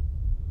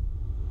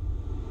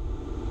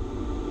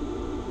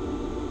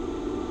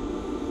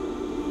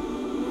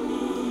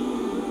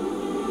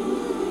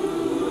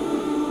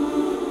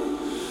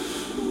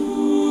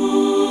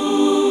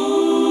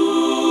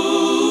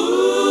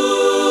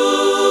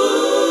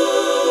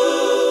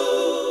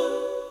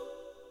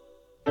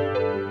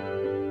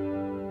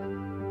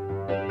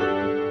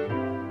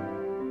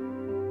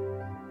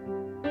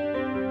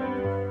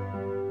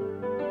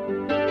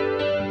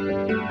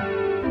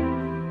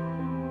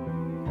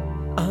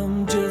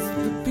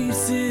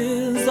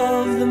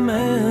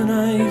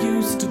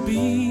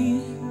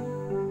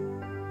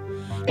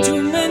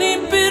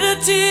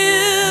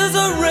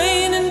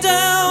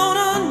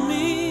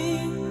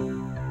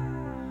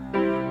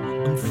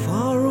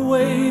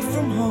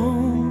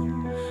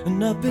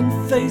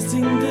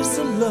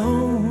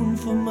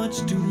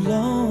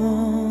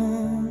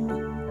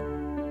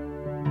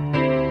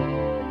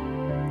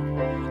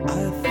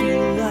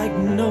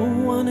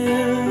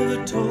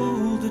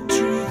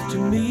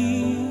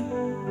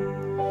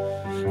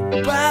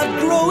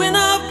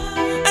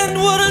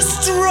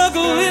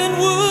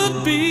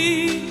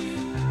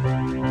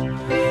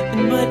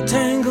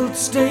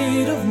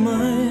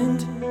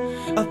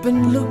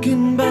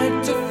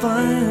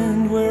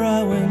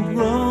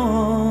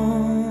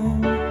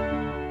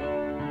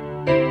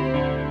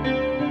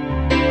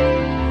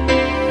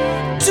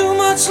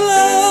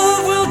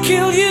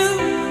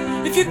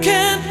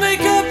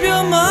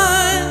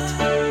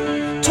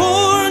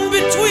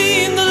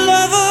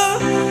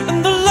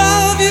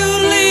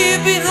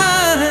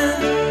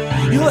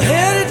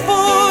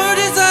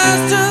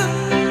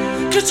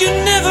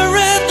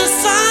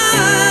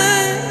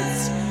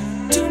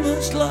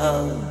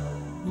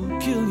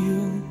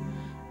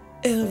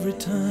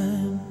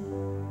 time.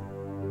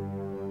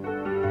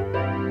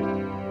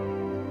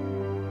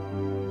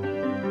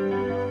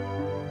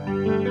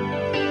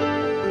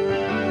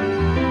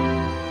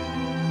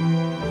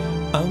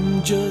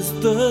 I'm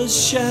just the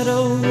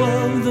shadow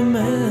of the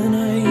man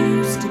I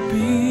used to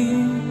be,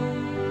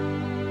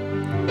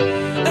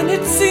 and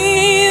it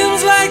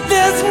seems like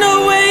there's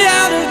no way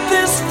out of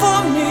this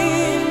for me.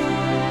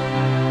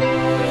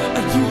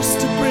 I used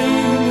to bring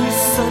you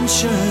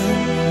sunshine,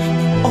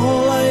 but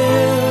all I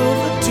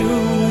ever do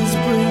is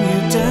bring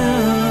you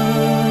down.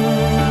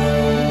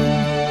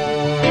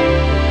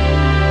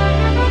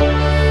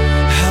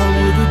 How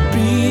would it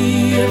be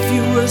if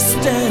you were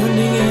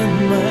standing in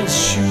my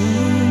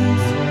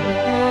shoes?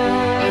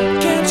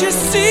 Can't you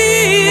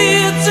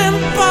see it's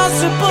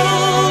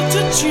impossible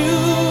to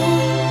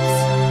choose?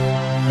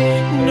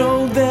 No,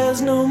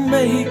 there's no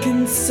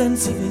making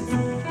sense of it.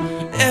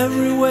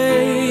 Every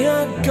way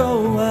I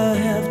go, I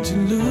have to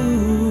lose.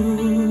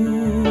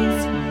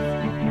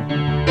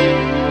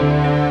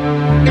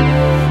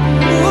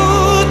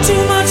 Ooh,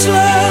 too much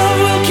love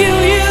will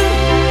kill you,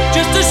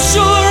 just as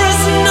sure as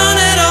none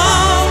at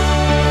all.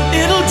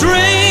 It'll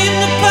drain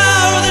the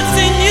power that's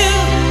in you,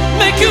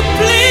 make you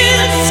bleed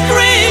and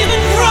scream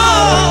and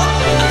crawl,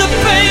 and the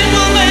pain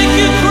will make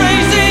you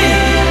crazy.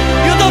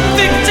 You're the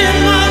victim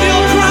of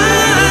your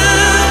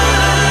crime.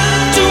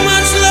 Too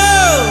much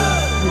love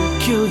will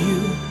kill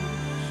you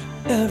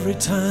every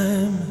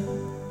time.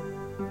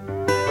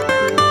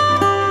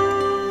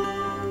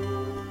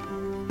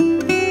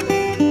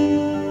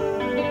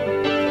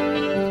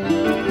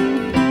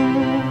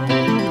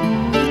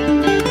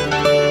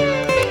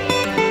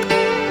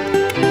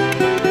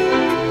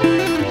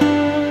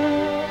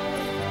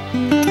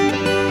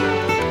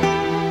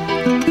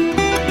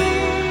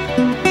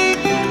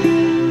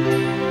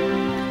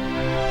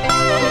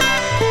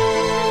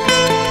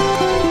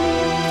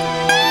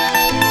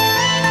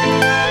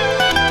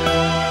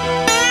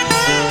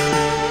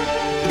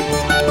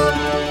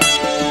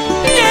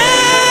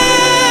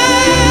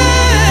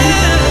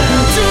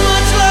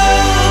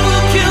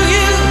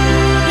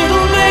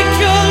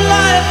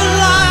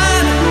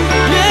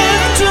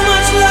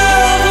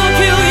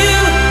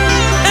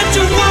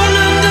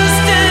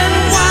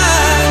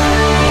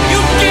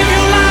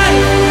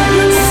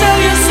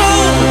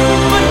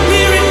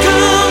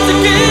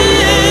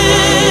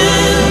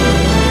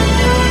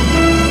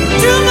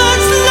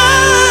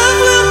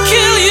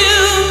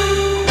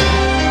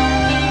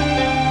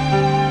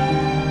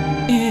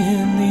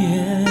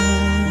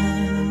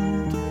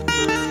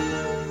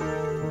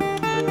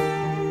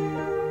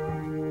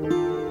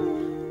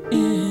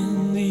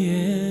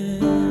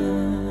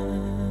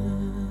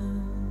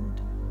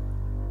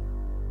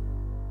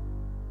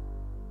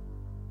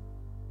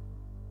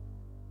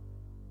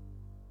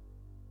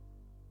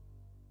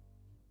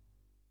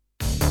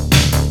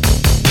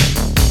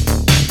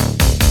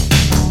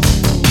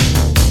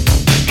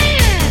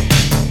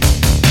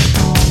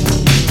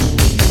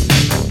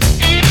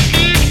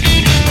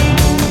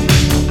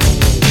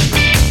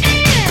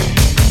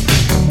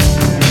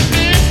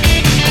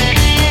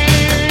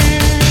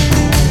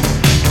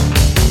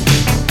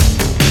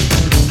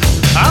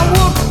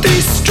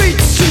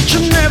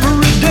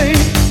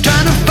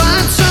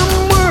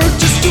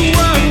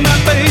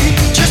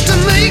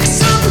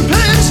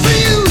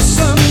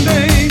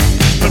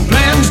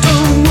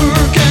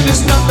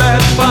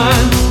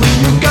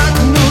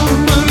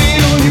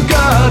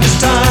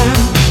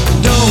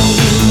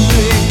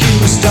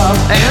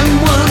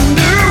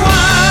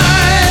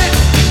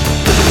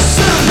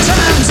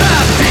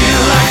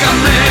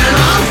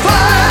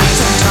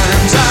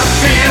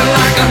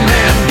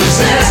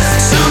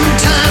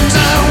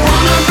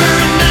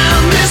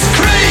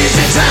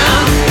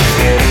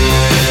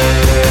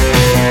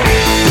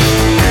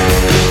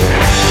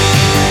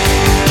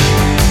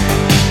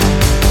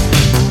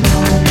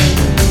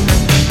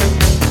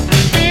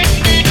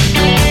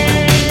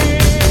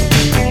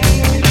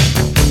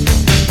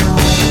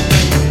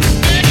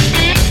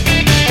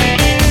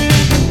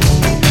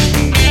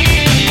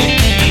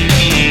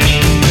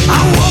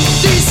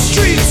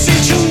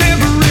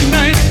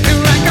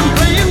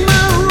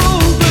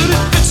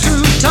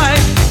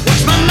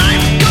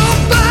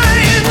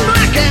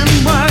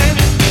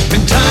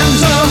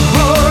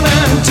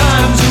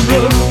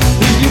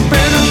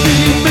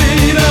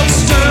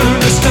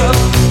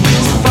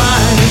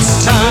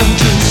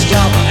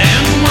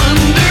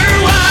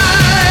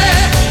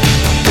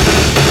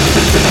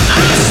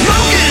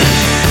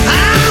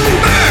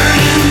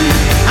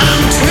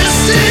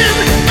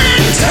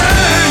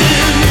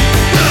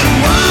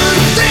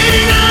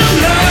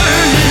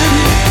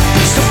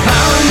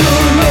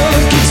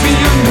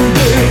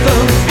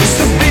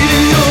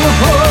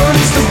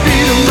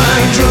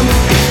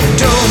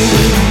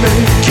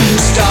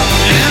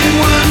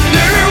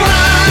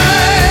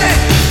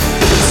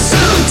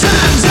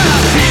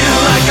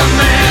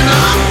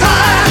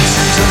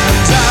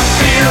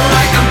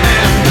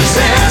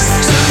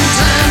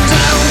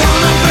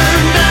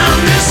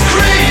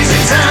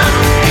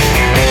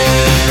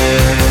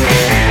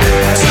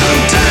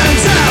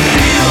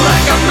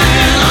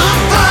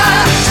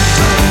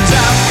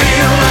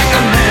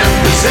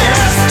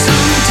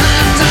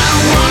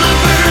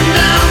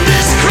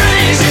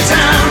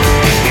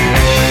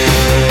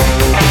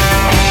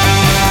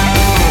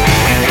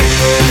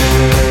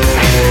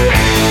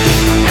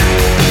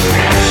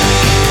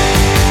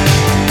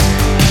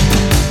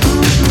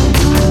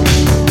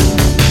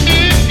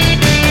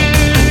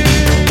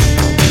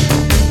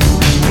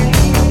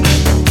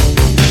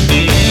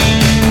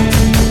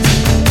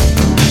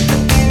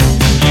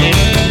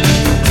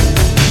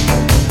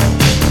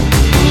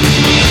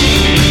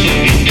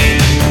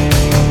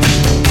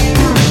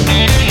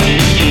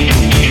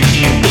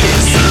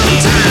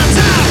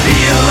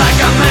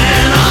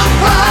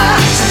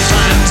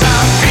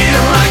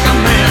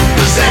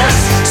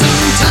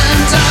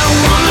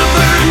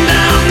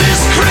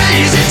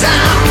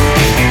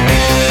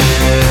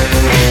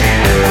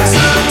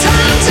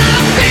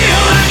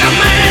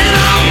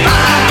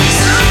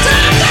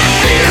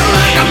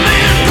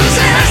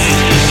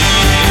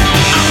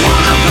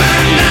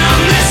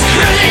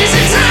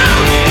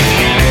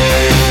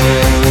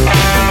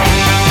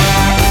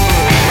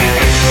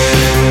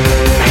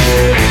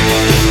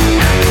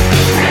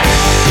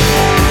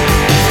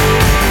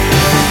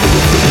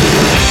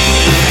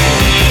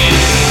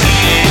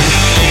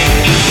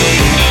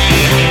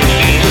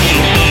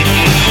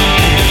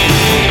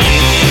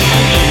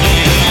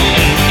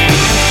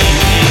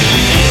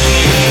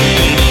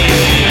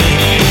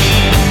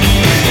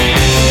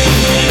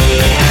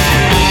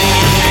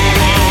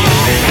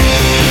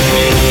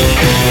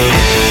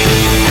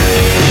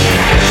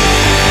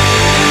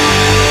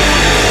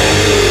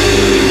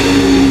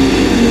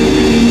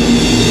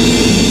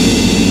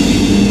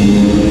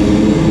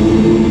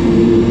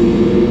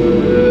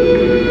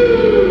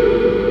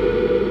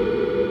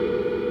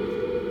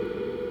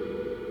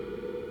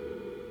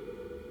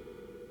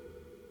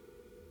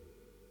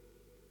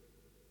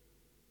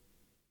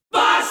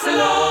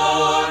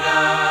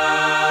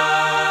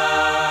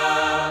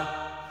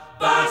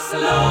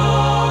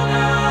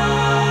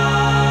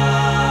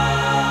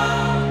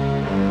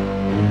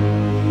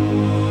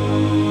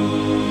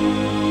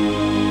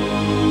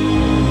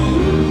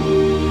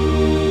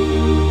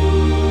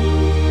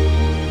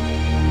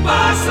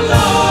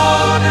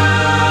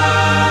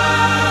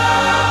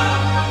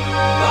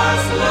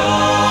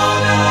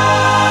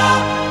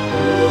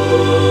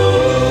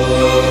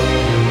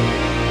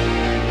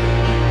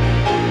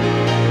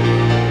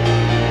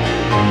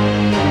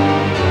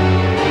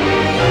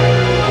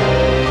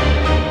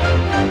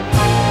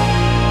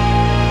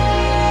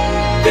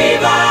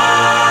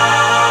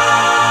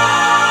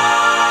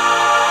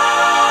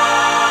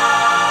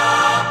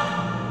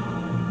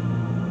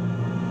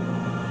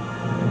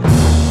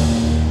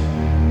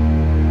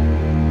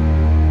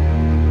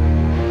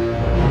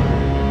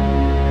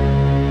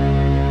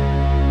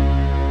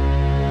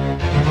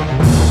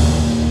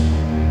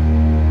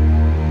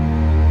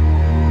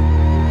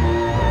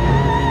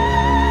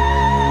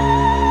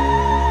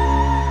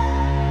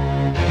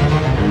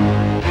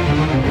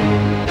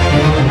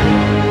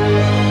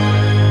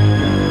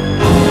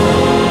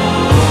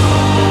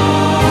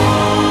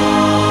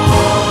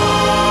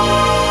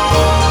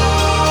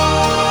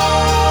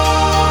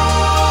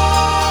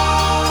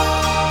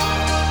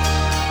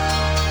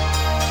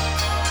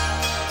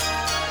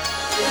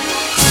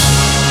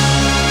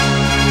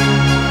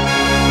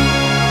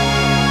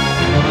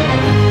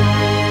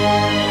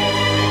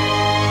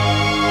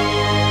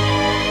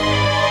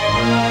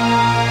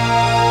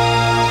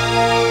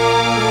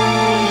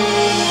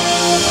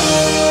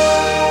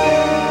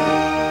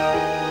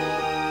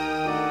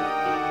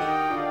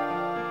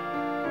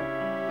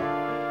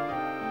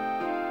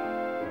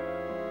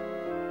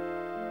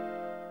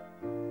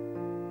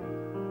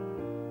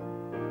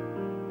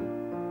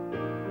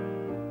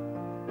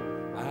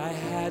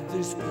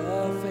 this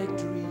perfect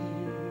dream.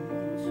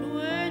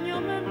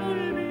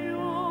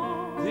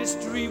 This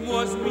dream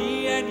was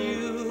me and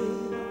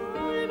you.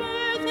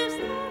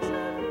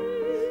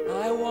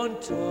 I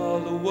want all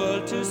the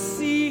world to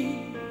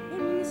see.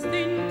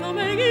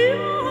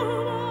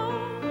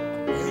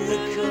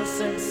 Miracle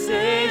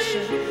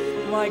sensation,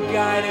 my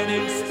guide and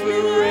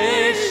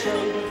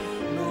inspiration.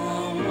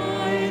 Now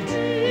my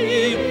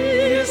dream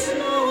is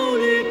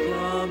slowly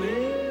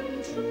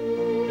coming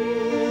true.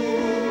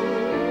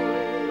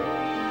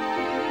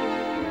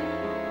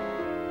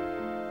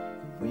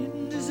 The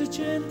wind is a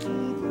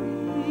gentle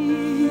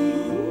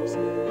breeze.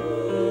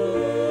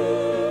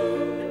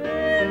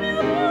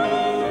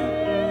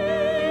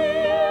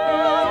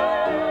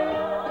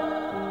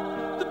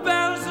 The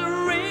bells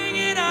are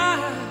ringing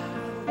out.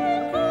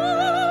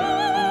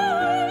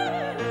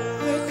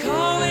 They're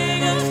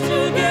calling us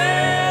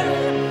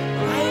together,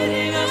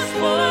 guiding us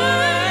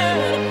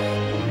forever.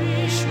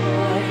 Wish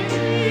my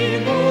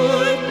dream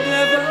would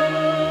never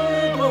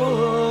go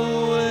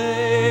away.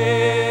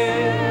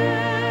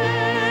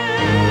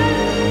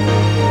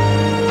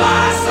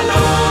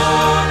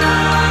 Barcelona.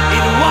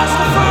 It was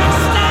the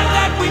first time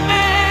that we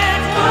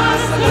met.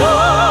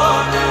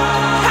 Barcelona.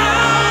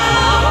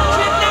 How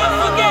can I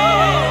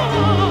forget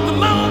the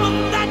moment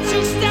that you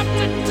stepped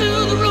into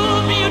the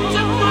room? You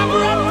took my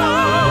breath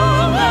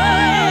away.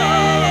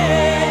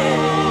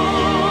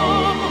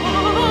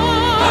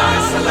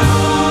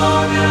 Barcelona.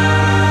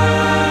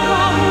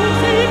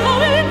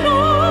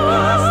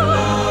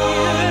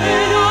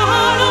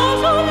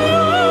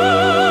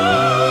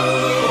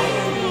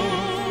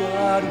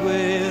 God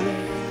will,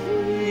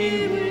 we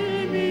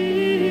will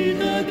meet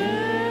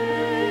again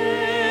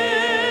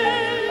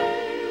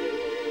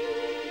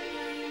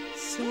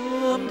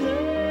someday.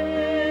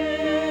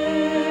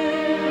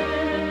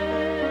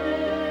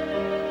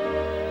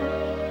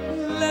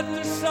 Let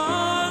the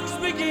songs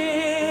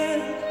begin.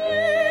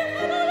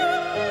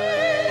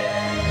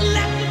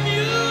 Let the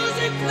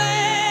music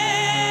play.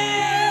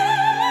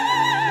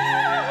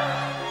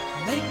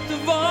 Make the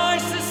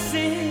voices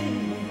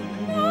sing.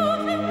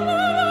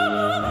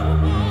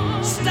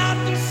 Start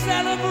the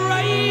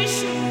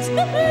celebrations.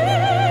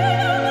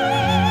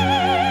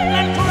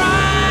 And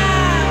cry,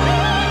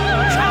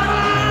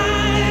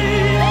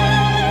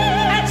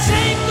 and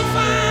shake the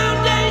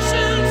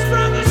foundations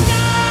from the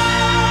sky.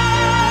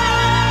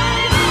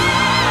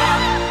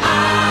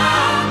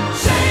 I'm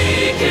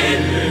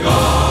shaking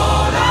all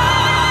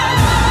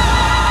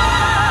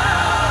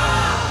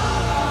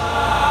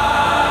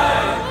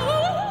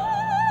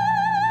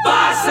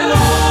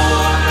Barcelona,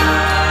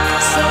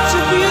 such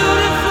a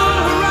beautiful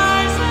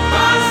horizon.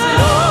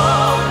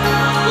 Barcelona,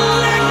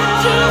 like a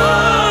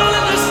jewel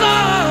in the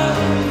sun.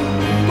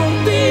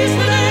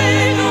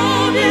 Conquistadero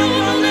de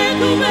un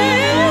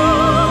lecumeo.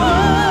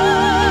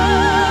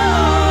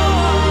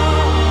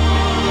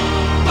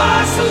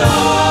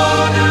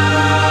 Barcelona,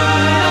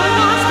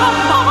 los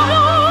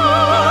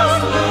amores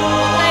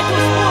de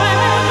tus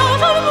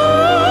pueblos al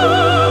mundo.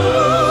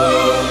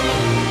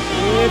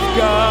 If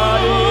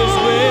God is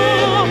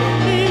willing,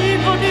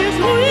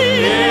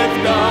 if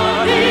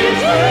God is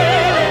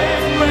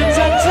willing, friends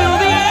until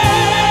the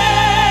end.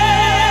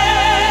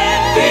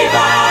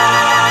 Viva!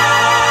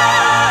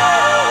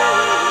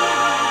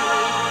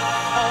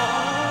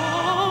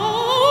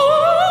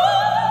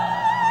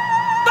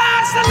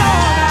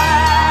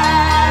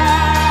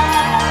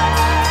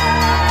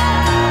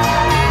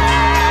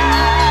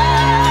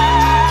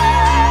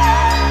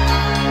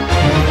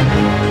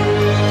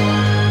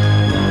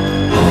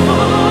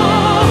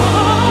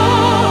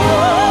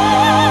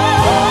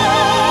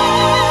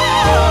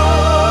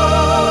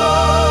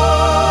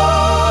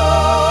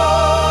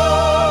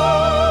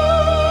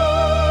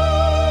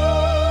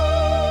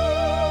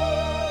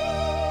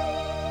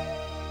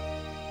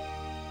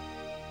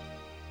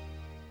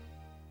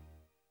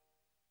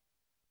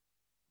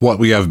 What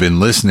we have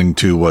been listening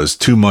to was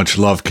Too Much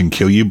Love Can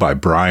Kill You by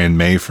Brian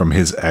May from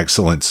his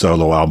excellent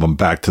solo album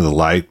Back to the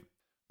Light,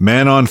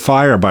 Man on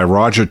Fire by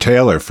Roger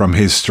Taylor from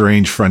his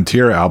Strange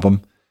Frontier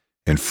album,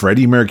 and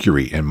Freddie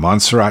Mercury and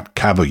Montserrat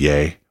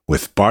Caballé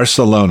with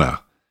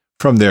Barcelona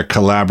from their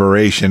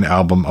collaboration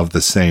album of the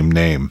same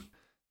name.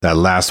 That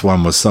last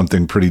one was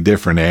something pretty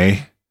different,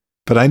 eh?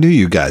 But I knew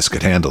you guys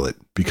could handle it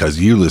because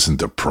you listen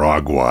to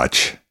Prog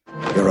Watch.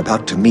 You're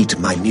about to meet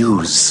my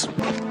muse.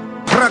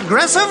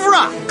 Progressive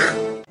rock!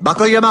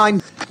 Buckle your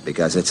mind,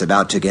 because it's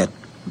about to get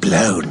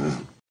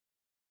blown.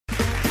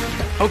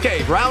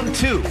 Okay, round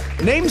two.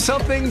 Name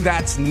something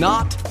that's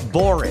not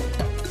boring.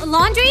 A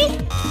laundry?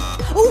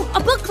 Ooh,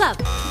 a book club.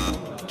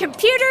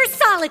 Computer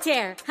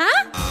solitaire,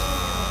 huh?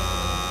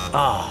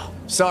 Ah, oh,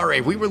 sorry,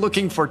 we were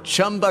looking for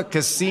Chumba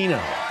Casino.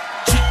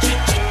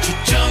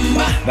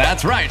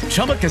 That's right,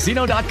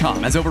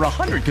 ChumbaCasino.com has over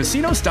 100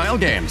 casino-style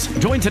games.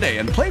 Join today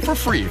and play for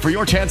free for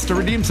your chance to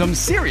redeem some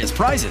serious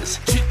prizes.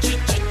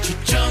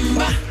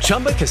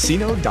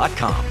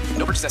 ChumbaCasino.com.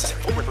 No purchase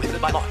necessary. Void where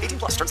prohibited by law. 18+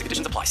 terms and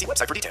conditions apply. See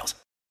website for details.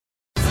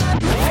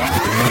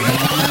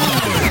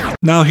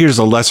 Now here's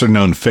a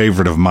lesser-known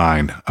favorite of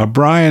mine, a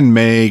Brian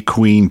May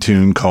Queen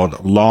tune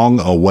called Long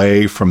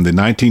Away from the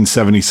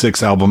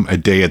 1976 album A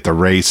Day at the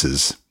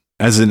Races.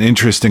 As an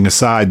interesting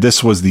aside,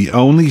 this was the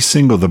only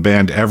single the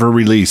band ever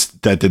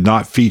released that did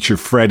not feature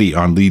Freddie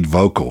on lead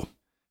vocal.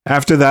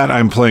 After that,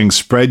 I'm playing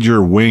Spread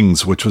Your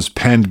Wings, which was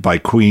penned by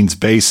Queen's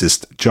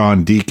bassist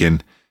John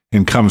Deacon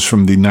and comes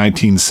from the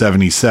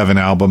 1977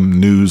 album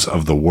News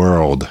of the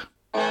World.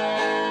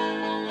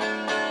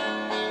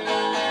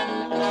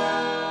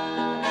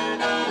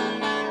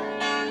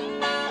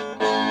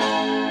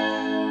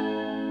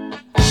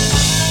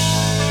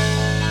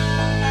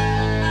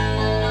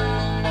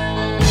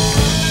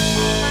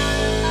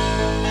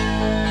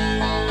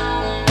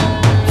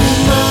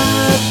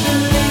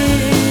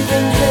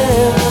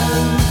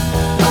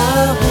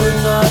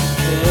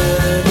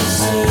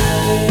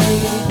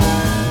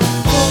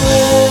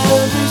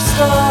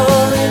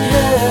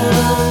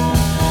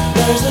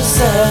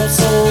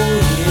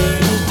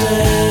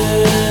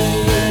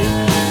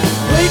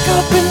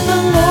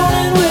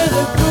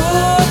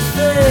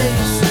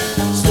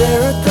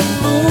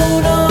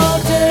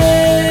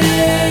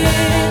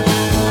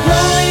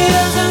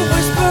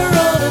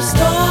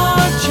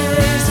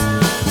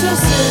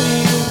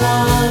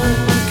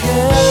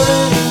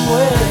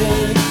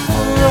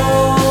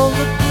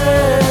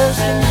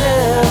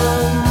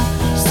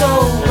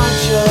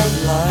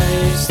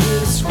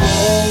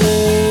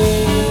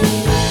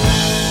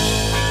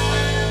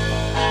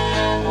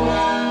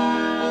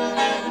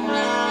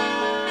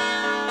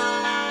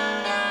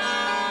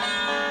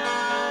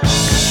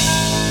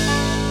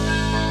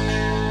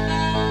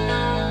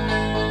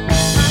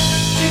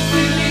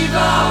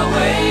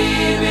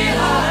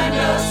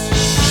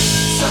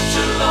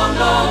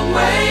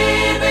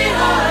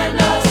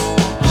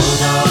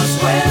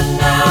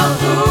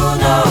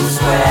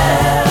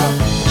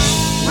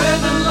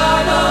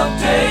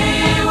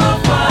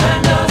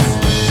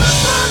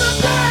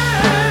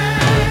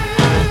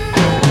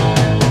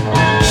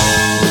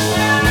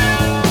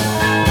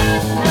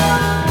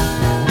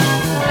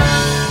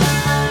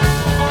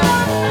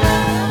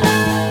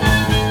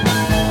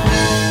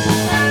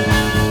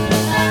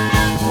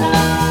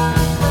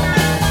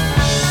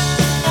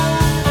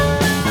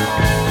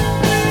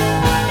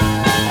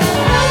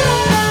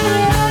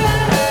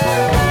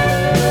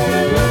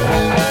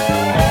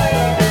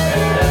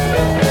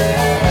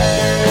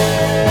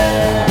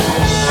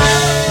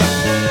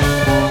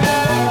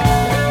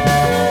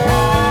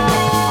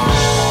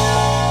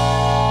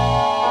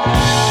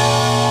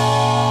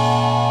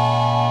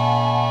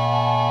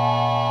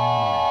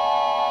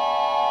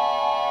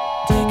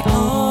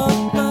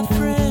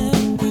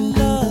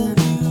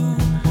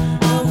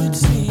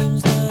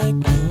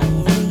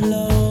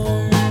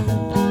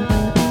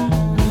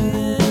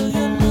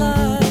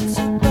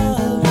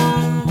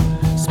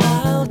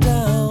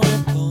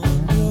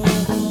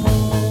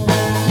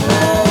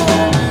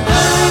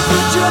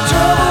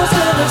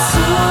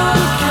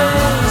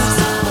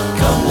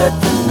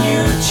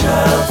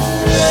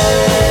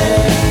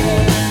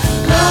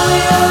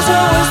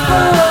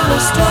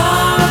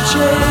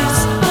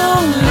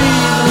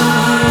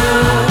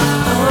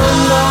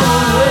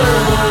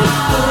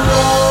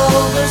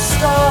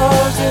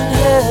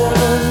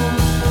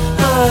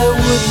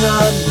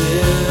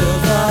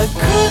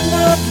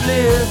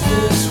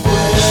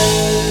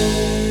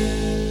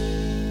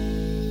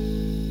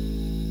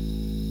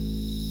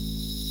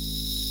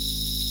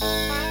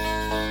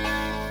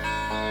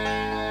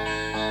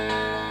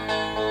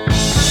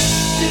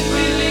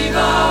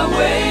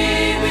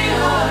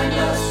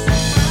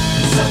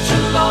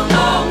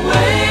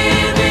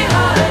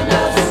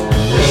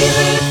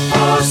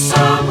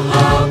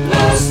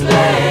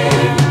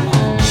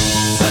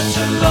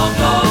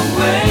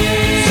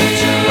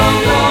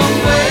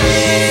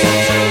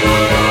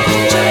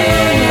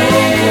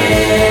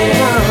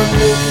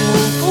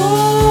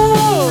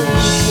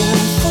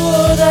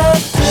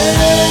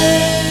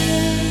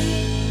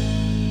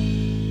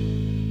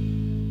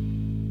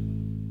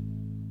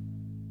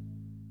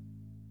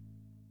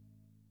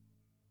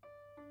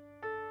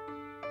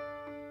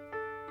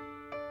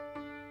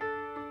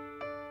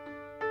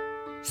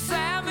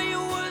 Sammy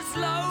was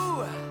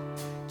low,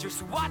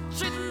 just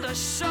watching the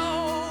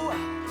show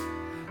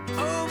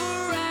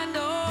over and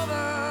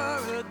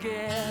over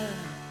again.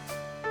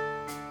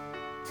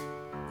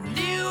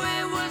 Knew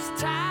it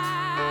was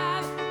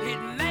time, he'd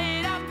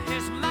made up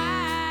his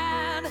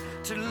mind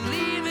to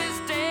leave his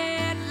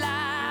dead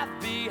life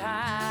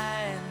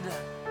behind.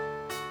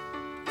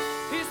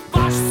 His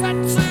boss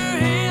said to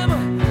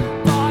him,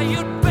 boy,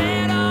 you'd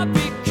better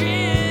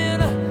begin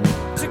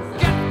to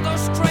get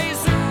those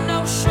crazy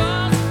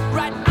notions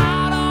right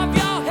out of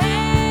your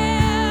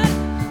head.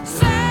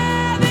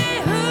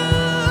 Sammy,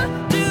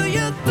 who do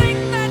you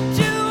think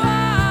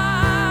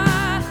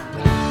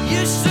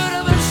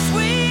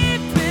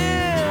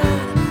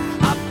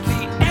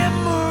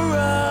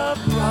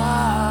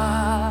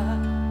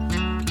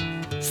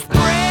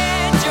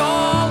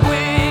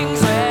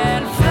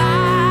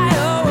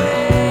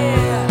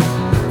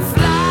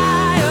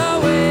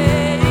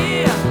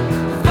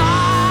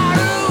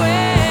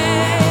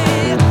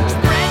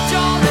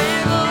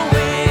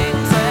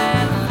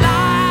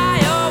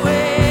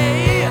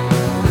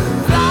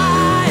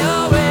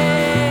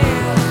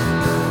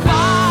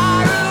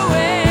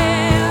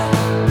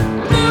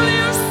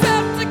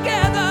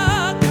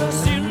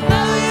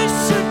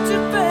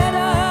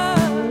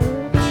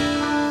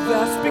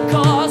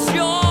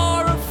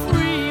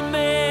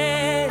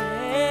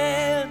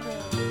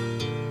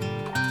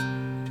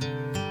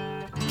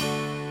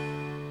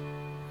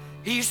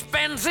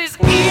spends his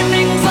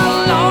evenings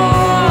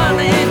alone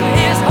in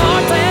his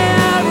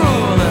hotel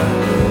room,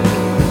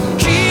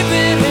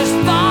 keeping his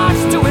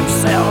thoughts to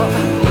himself.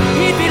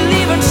 He'd be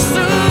leaving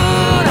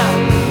soon,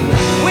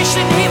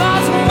 wishing he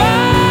was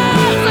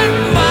miles and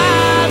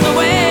miles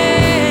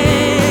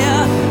away.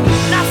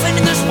 Nothing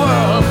in this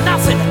world,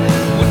 nothing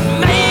would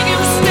make him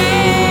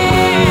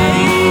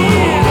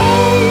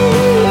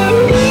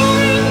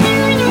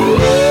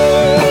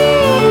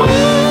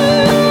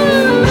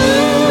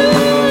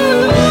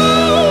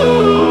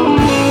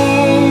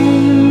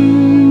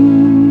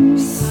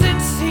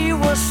Since he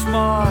was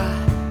small,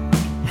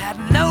 had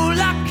no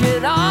luck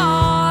at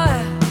all.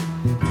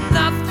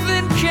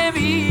 Nothing came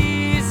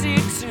easy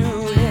to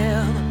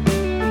him.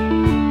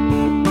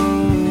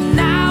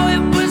 Now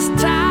it was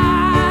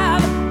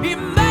time he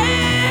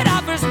made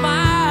up his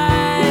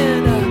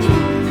mind.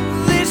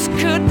 This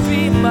could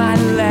be my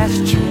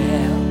last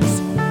chance.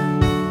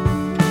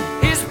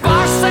 His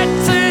boss said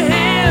to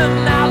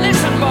him, now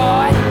listen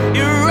boy,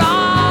 you're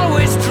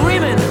always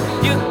dreaming.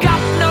 You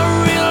got no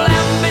real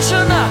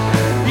ambition.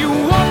 You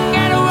won't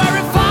get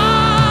very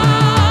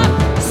far.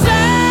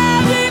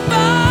 Say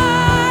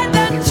boy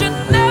that you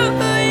know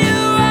who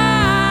you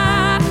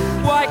are.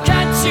 Why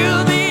can't you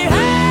be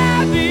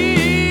happy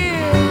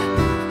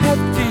at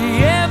the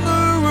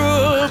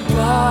Emerald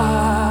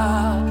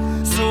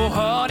Bar? So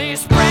honey,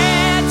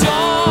 spread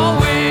your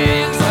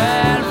wings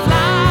and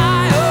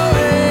fly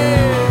away,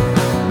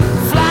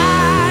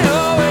 far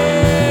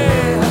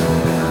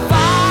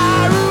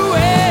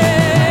away.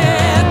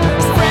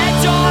 Spread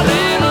your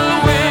little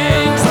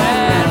wings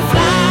and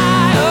fly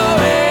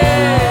away,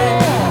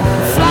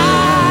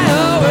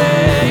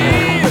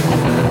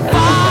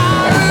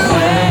 far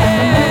away.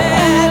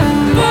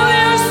 Pull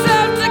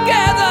yourself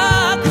together,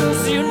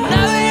 'cause you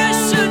know you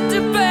should do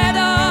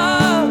better.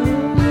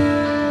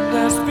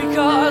 That's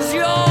because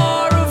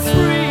you're a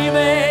free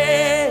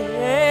man.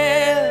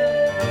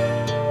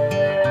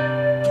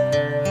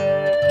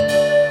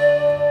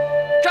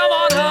 Come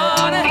on,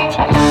 honey,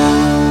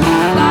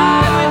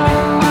 fly with me.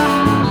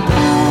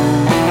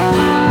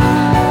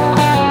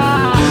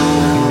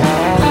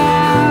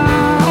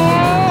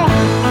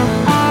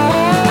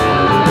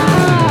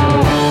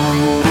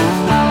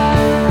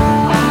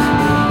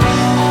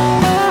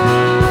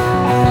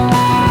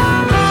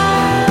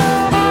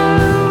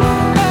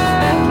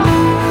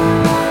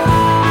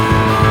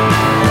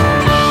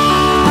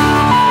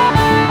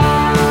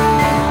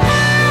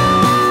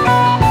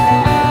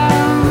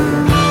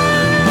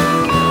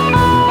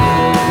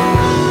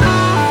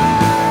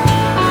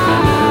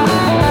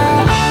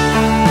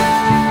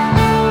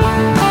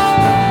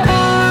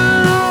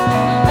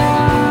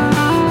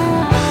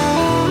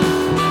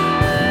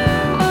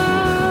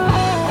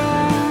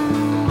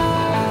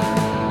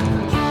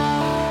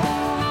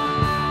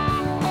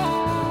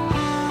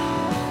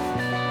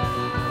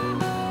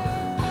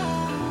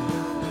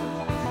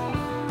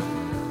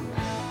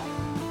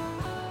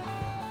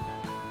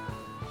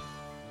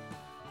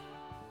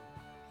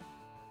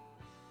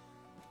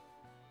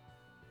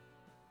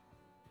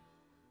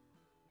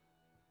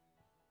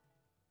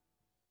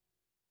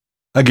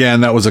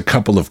 Again, that was a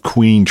couple of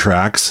Queen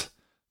tracks,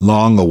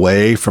 Long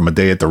Away from A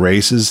Day at the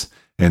Races,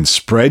 and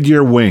Spread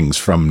Your Wings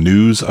from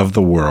News of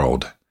the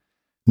World.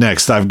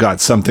 Next, I've got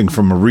something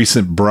from a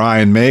recent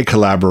Brian May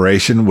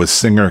collaboration with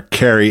singer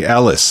Carrie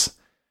Ellis.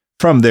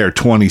 From their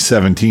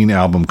 2017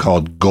 album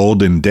called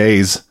Golden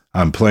Days,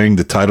 I'm playing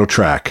the title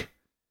track.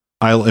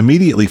 I'll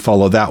immediately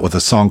follow that with a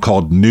song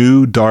called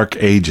New Dark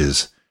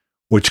Ages,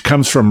 which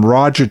comes from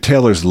Roger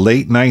Taylor's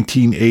late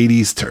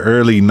 1980s to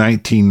early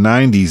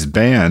 1990s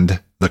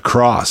band, The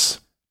Cross.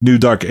 New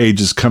Dark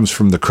Ages comes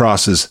from The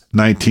Cross's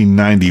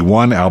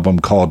 1991 album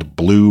called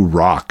Blue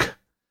Rock.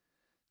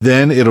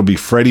 Then it'll be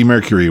Freddie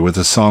Mercury with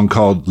a song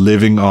called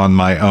Living on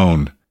My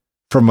Own,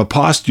 from a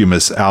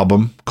posthumous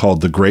album called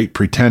The Great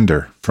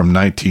Pretender from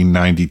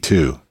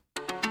 1992.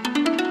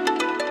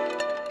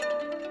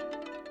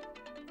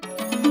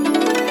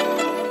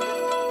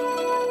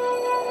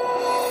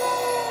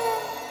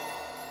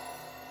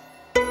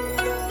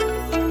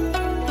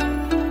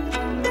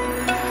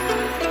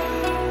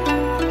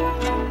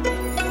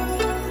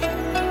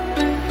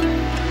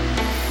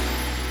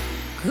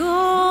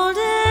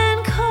 Golden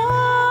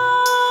corn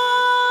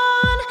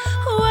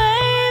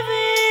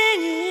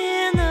waving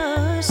in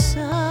the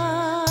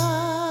sun.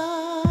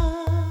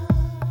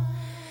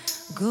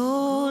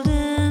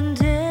 Golden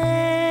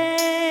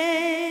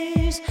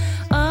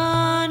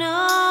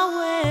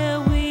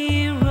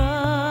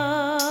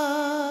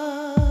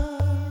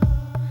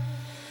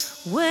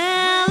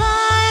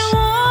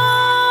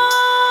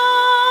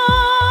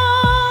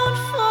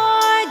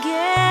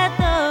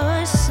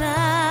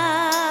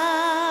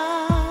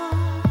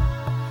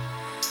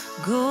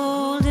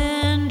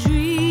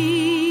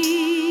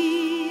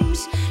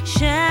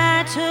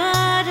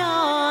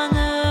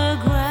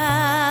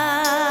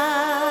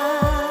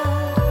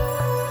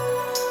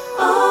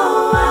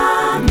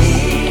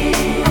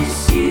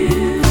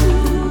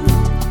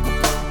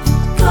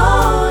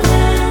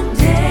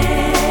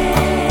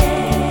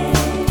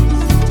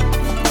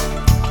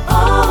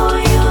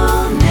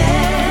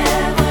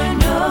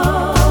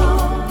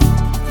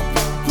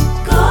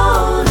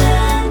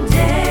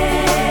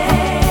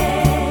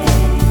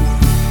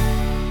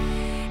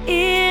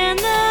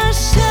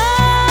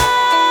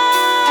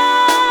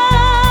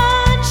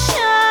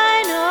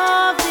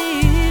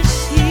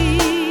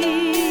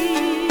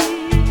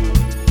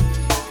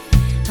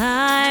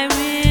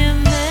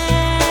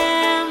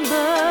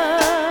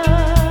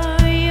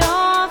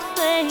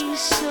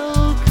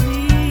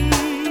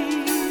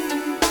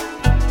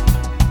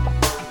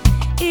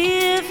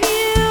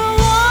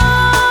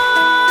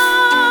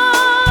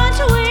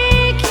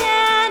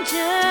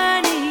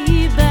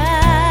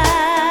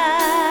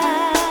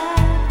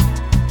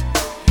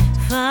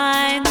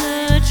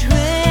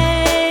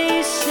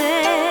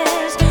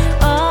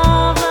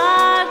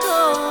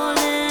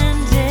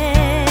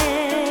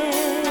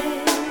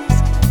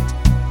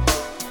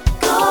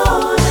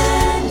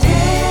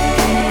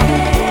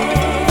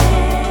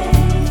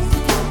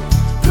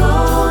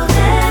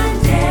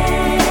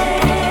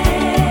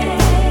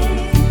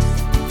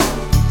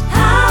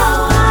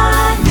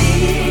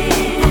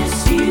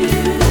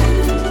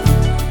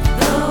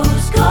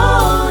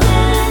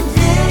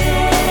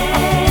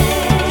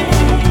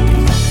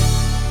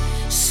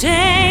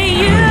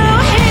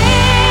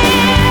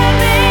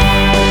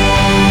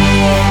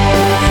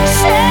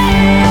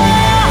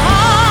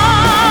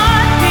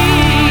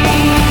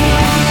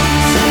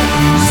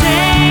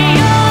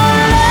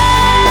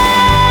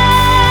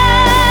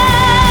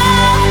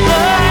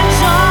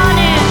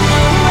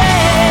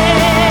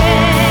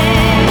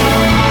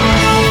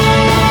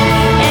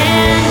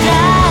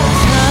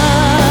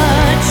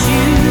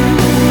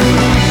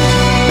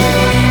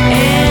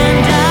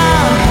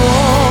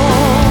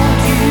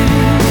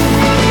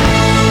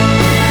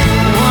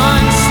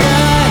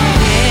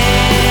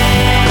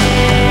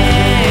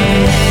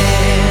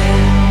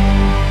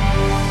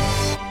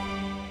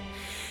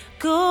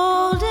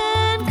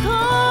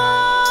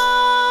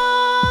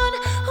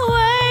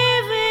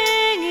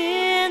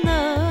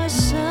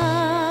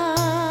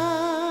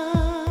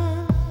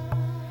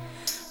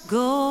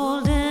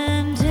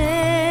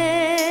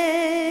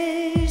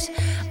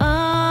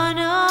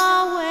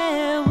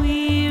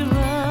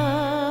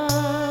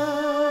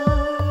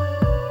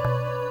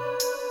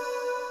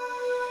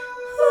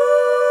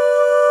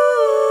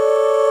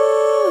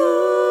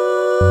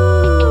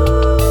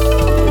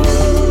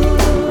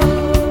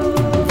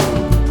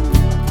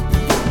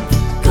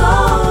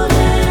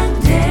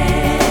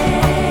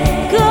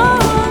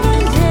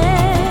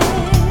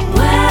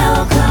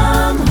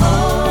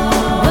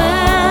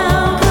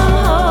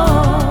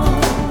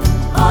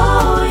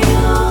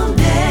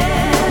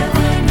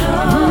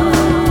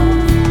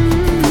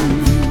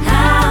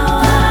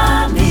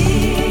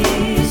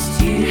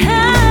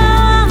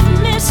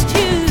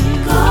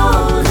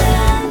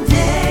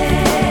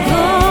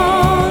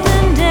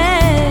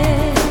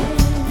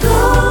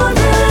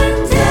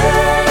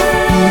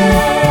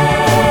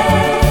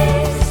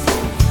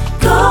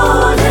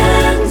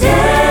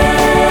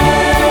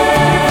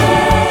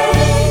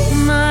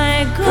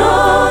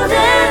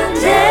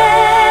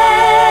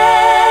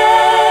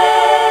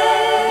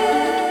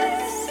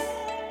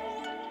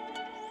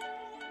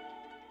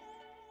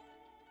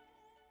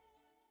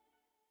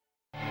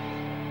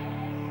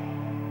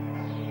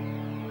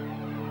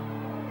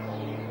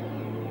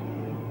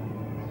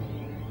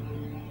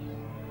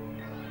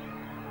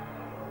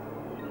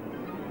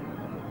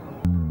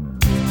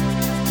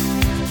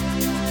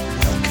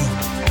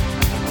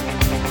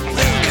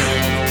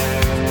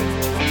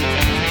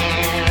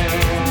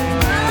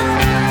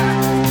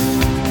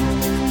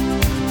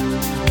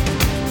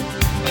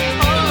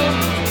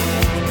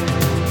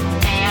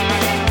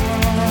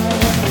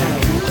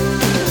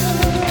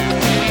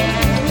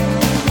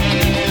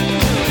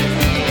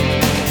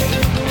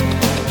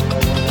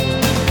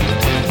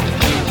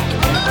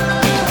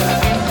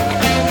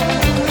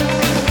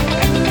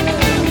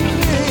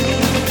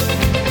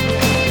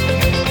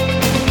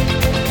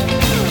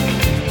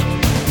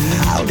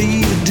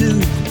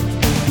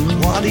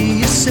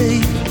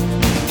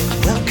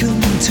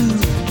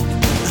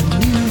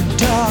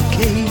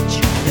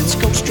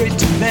straight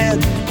to bed.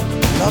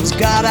 Love's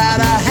got out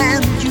of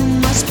hand, you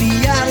must be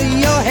out of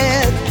your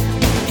head.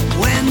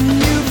 When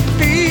you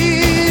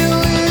feel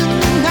in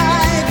the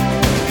night,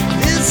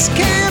 this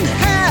can't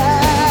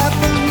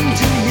happen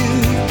to you.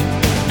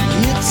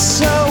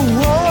 It's a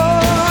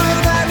war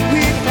that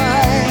we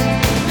fight.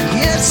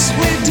 Yes,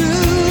 we do.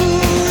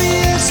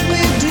 Yes,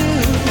 we do.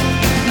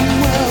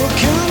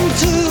 Welcome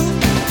to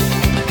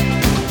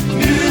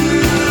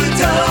New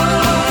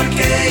Dark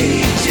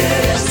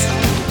Ages.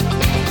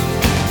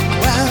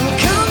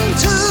 Welcome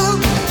to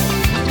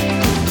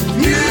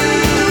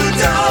New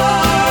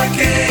Dark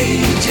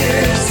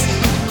Ages.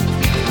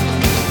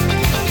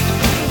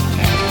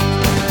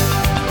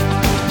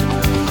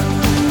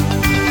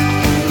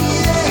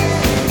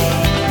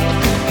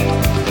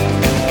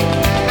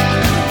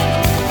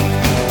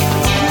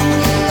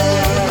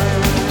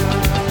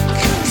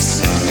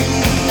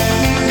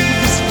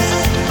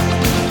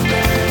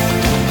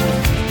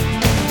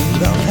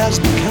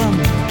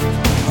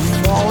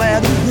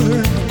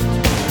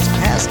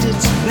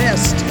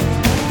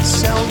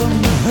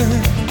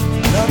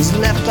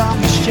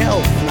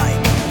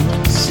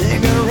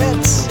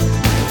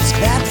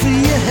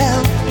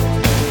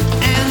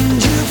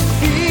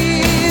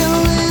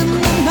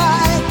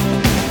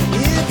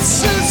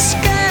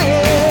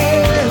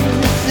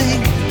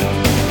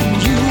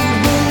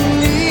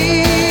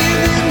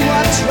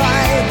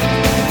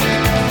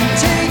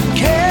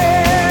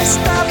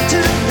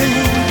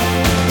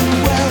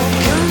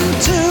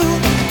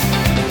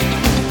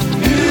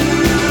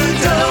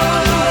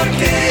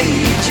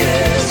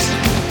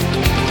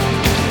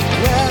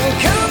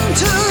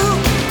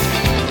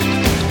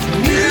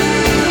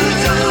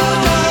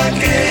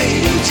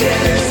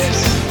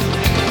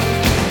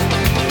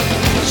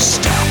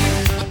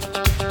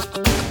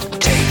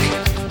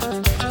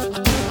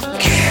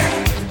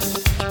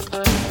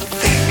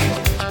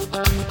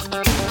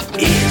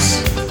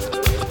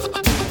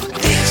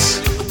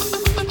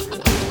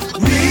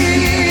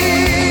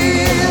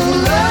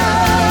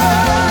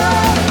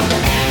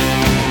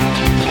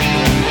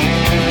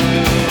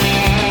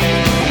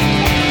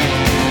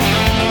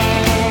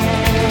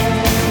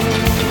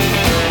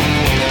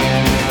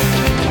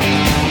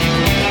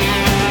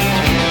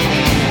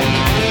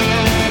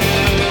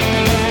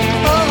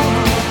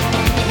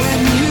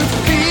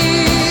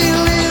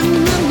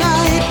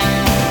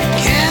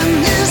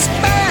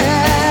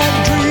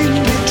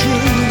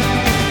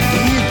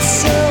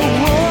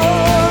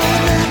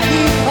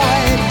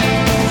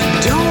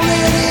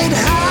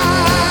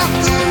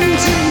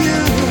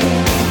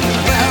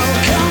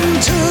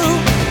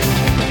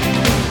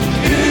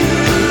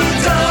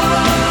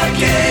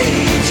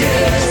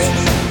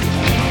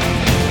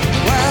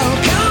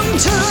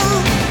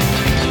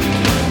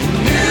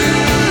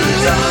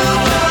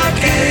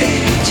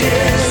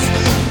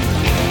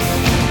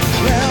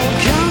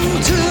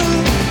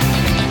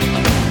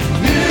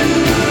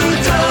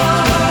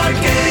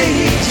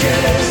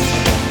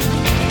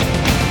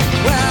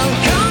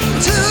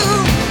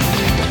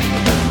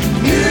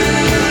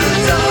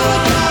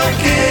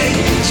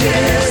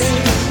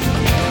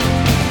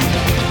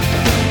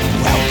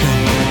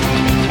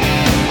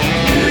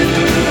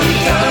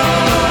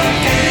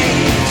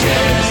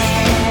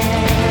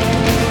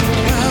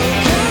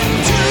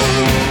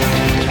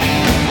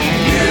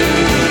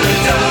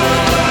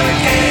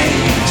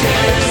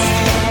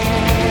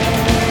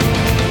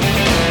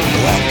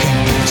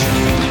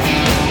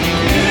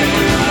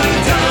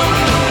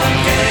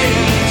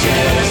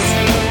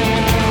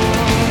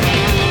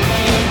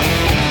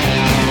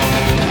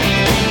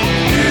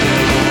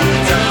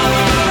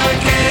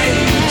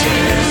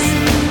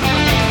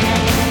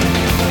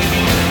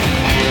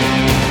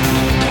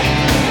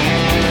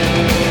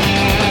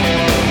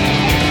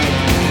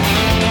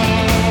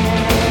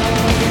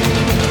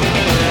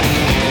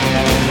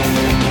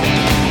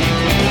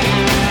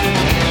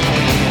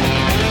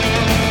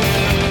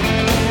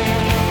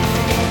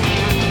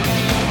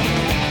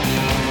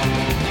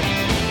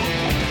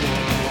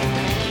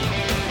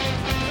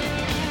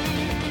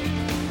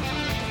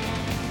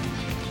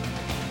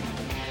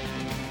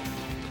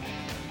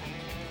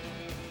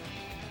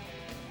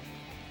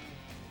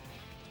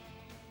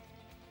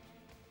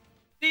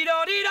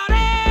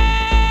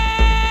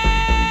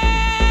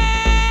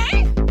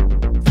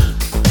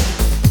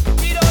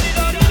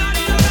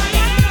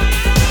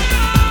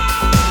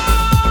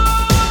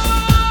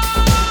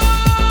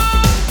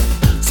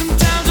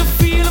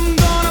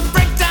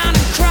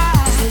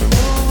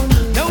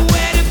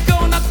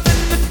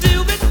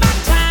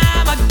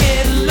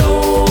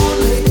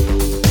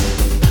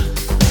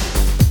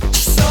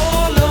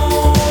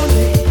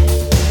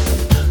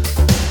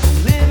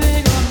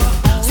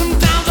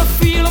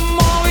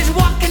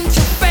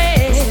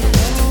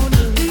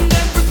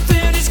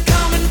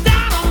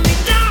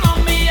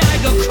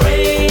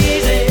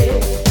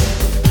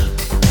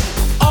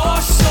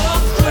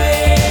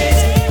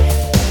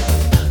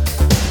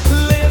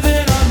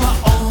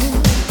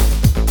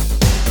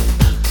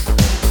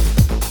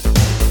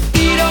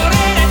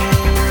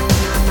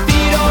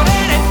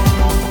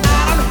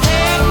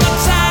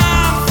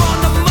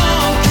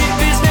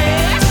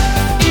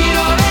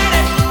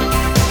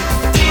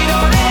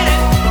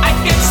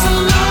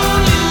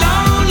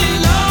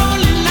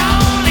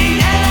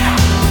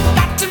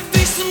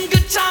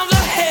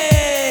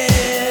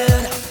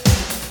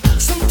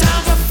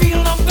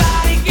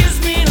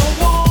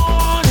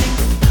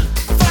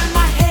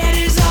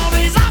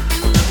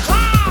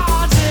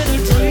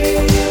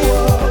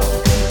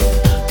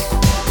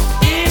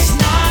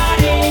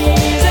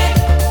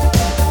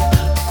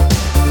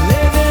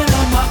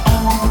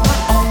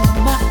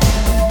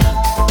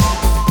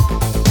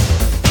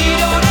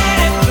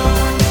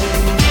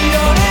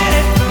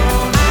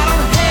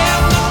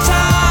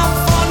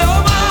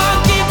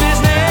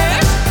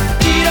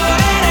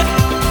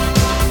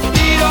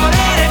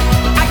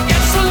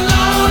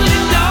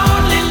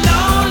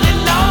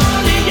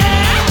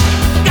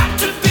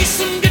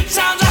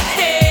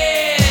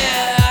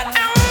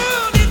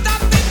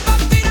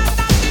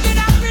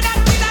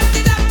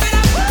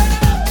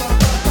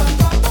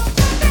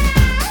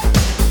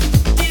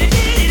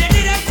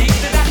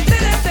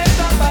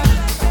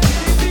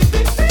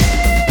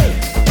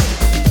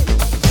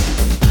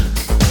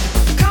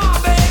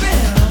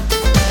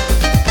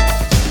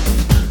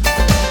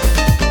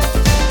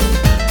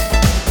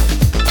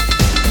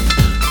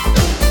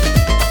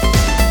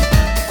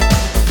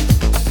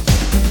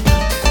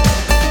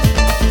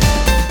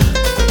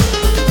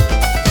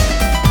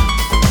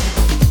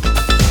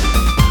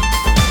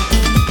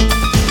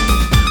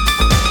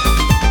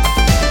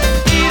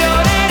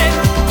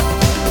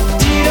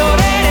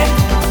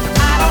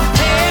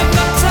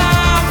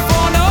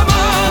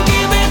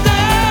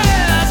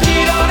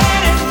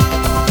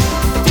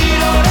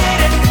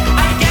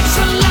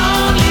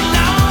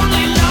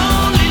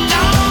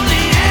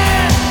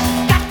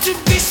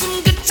 be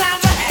some good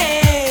times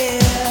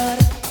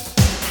ahead.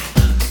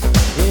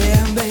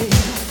 Yeah, baby.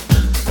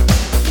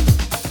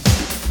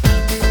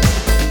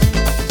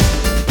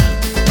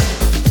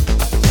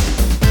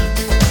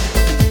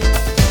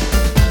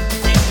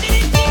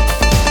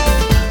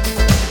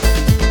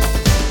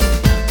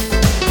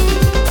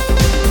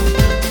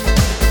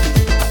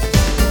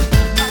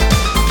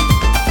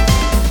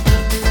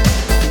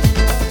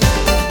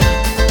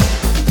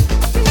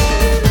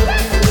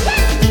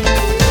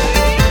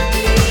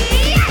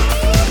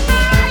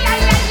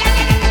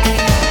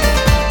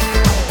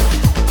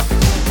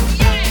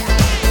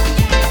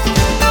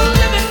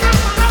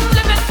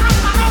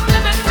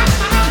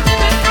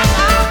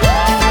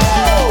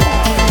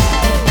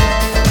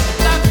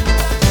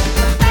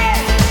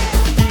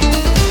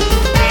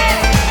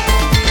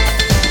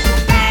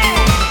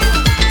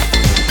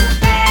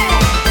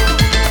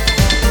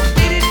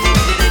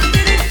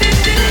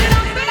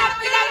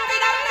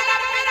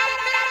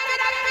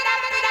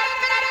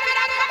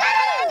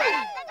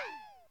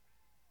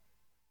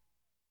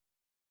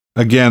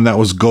 Again, that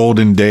was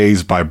Golden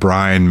Days by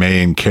Brian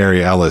May and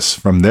Carrie Ellis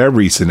from their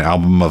recent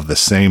album of the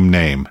same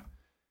name.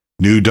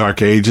 New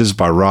Dark Ages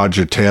by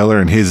Roger Taylor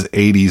and his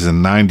 80s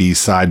and 90s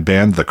side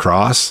band The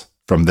Cross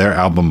from their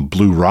album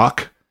Blue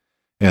Rock.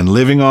 And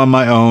Living on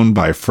My Own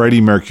by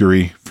Freddie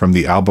Mercury from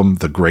the album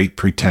The Great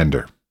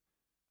Pretender.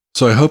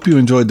 So I hope you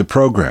enjoyed the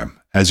program.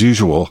 As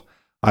usual,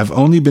 I've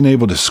only been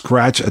able to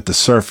scratch at the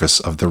surface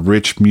of the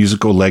rich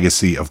musical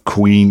legacy of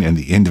Queen and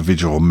the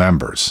individual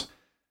members.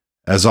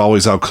 As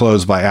always, I'll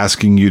close by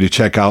asking you to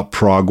check out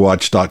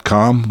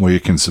progwatch.com, where you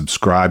can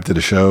subscribe to the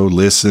show,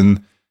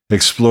 listen,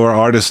 explore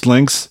artist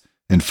links,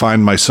 and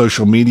find my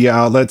social media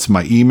outlets,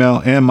 my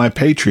email, and my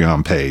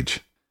Patreon page.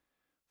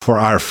 For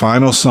our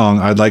final song,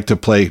 I'd like to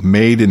play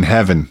Made in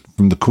Heaven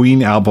from the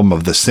Queen album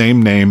of the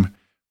same name,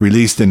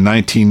 released in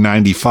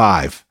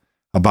 1995,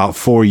 about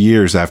 4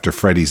 years after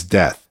Freddie's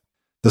death.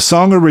 The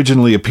song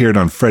originally appeared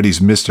on Freddie's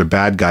Mr.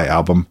 Bad Guy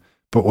album,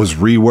 but was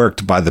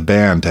reworked by the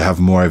band to have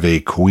more of a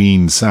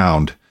Queen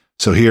sound.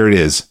 So here it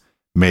is,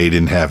 Made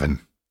in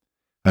Heaven.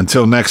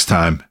 Until next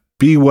time,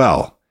 be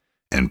well,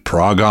 and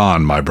prog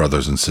on, my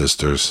brothers and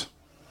sisters.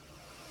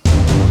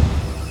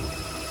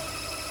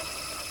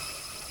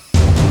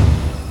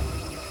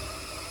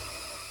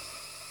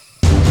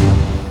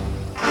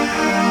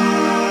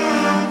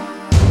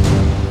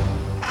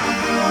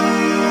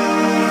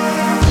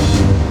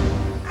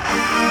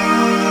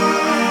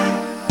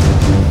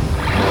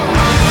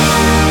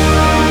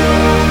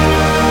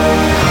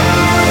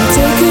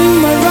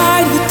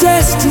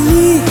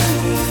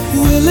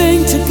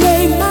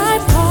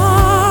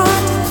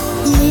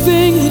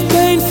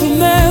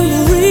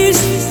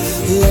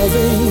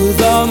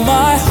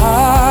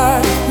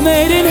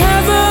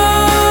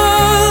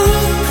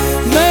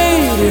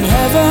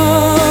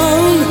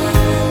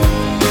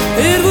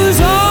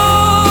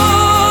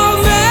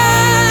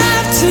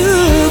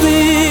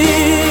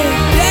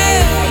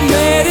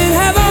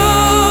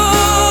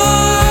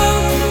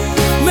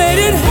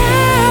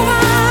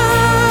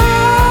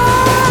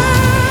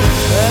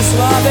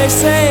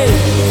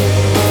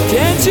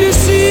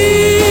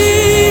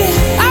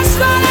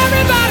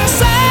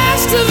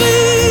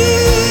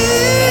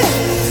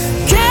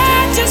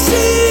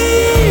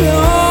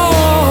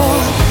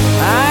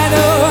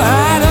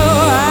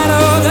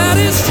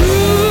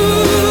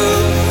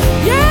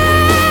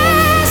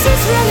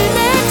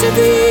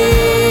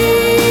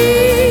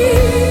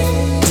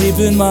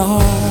 In my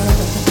heart,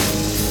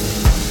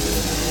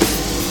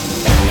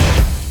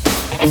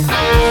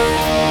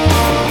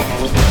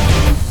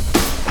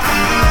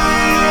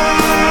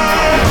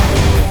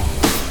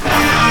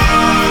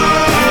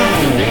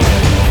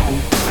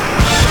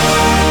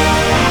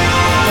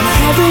 I'm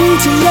having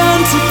to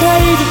learn to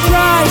pay the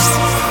price.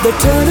 They're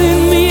turning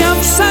me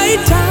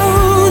upside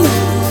down,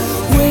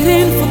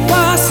 waiting for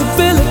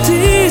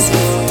possibilities.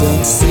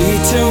 Don't see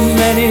too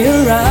many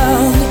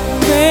around.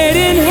 Made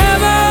in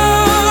heaven.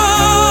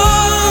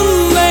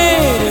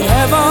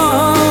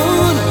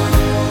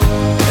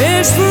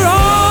 It's for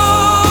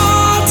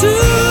all to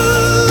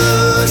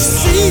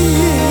see.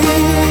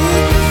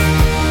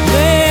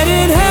 Made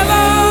in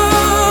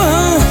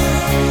heaven,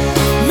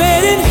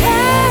 made in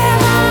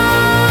heaven.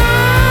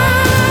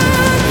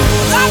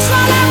 That's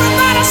what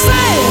everybody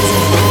says.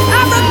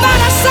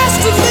 Everybody says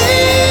to me,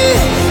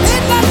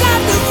 it might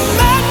not be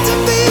meant to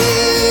be.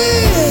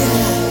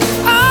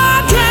 Oh,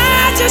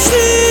 can't you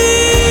see?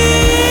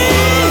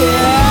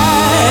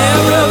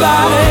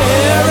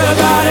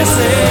 Everybody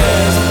says.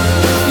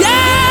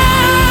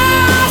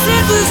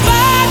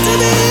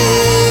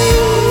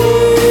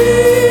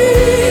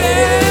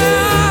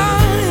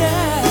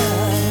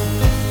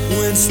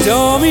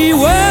 Stormy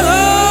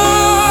weather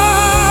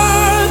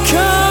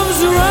comes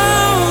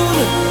around,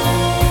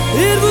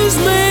 it was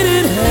made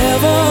in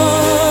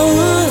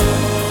heaven.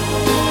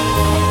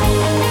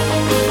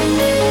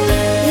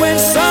 When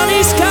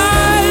sunny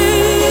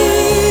skies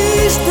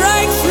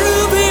break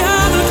through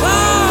behind the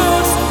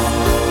clouds,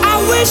 I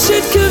wish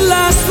it could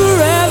last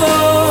forever.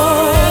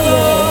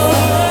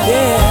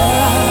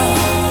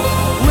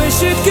 Yeah,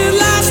 wish it could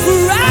last.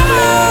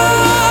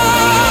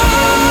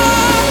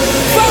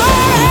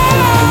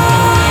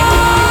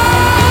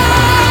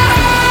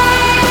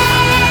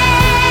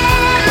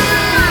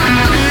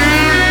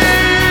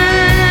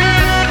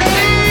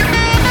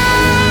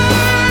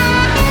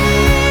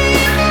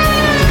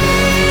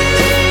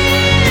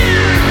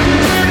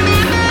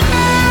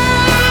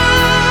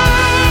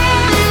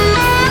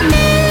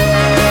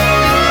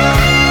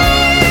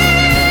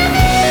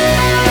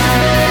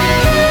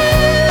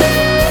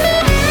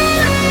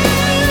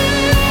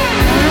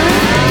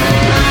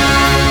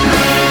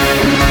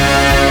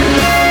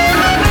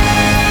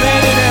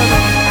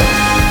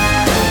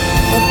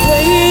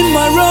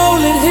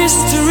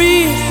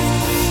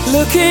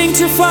 searching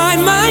to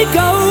find my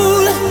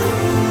goal,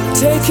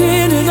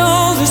 taking in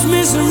all this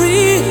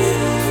misery,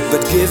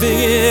 but giving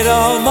it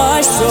all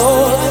my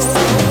soul.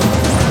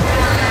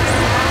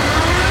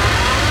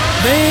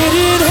 Made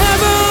in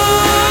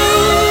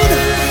heaven,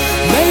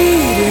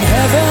 made in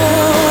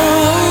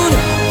heaven.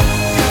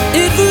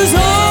 It was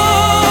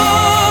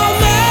all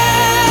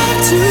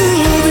meant to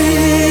be.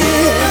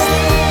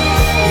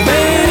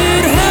 Made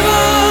in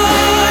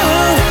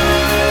heaven,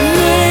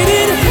 made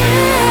in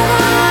heaven.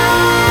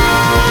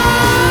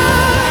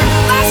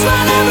 That's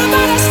what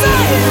everybody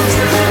says.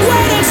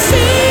 Wait and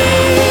see.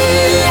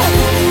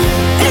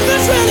 It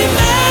was really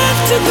meant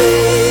to be.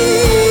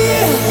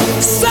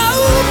 So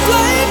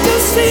plain to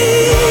see.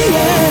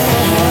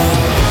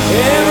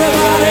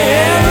 Everybody,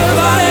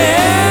 everybody,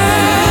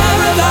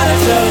 everybody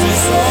tells me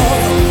so.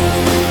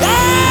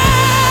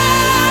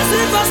 Yes,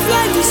 it was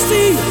plain to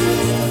see.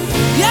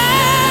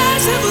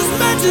 Yes, it was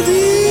meant to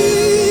be.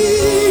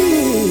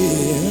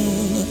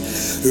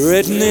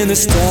 Written in the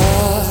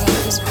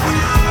stars.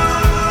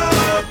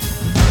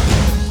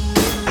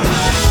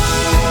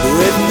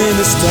 Written in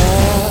the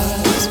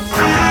stars.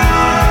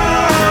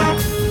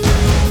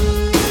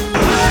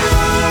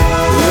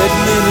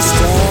 Written in the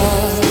stars.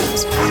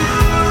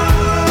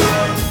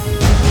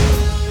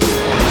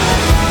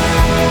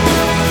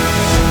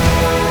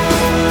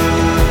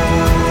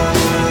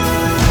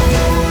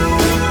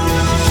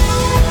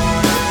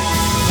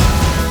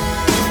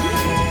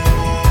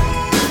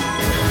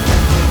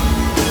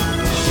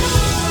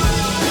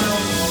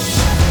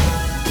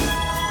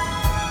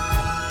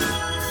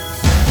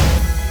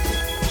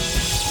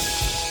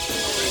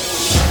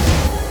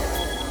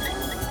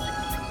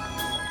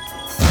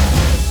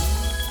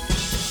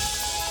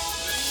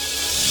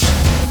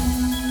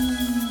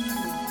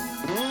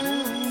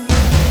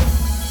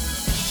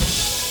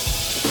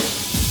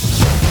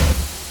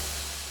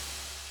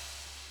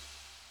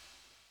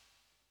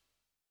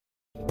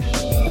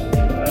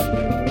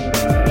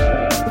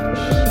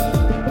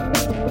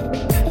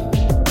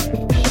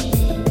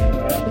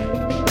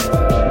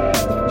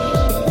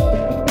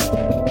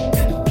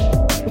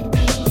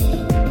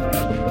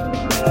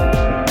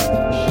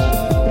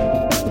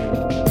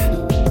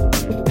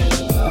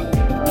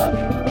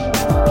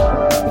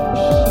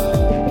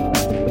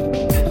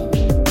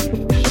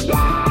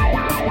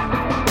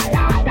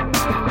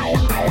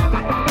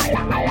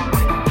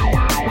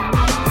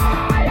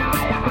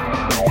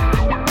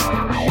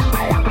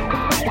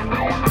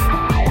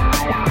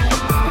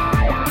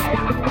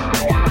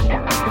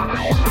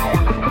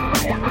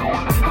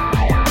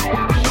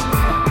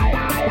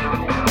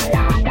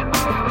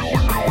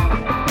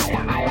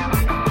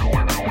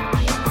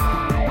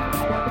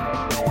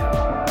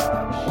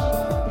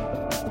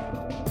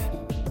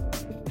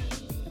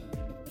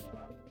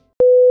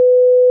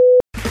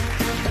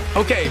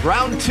 Okay,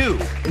 round two.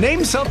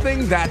 Name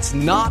something that's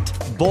not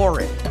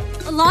boring.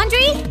 A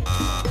laundry?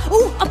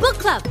 Ooh, a book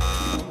club.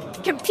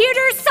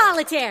 Computer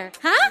solitaire,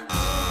 huh?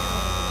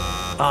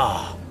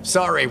 Ah,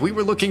 sorry, we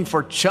were looking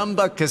for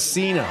Chumba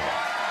Casino.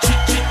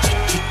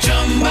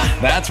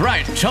 That's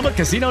right,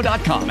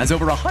 ChumbaCasino.com has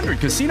over 100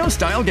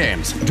 casino-style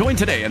games. Join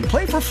today and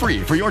play for free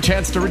for your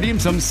chance to redeem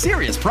some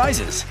serious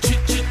prizes.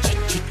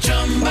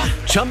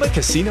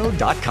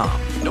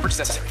 ChumbaCasino.com. No purchase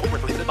necessary. Void where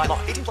prohibited by law.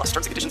 18+ terms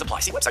and conditions apply.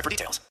 See website for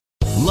details.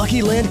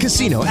 Lucky Land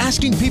Casino,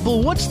 asking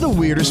people, what's the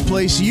weirdest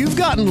place you've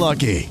gotten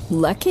lucky?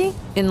 Lucky?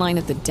 In line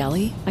at the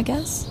deli, I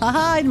guess?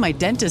 Aha, in my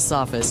dentist's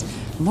office.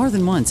 More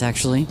than once,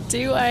 actually.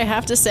 Do I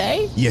have to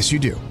say? Yes, you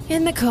do.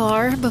 In the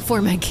car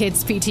before my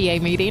kids'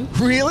 PTA meeting.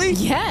 Really?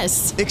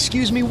 Yes.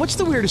 Excuse me, what's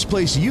the weirdest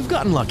place you've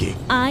gotten lucky?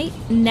 I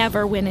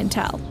never win and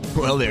tell.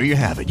 Well, there you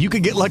have it. You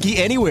can get lucky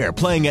anywhere,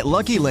 playing at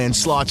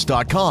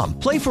LuckyLandSlots.com.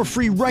 Play for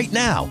free right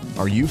now.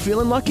 Are you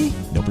feeling lucky?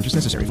 No purchase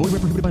necessary. Void where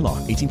prohibited by law.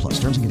 18+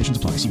 terms and conditions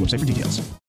apply. See website for details.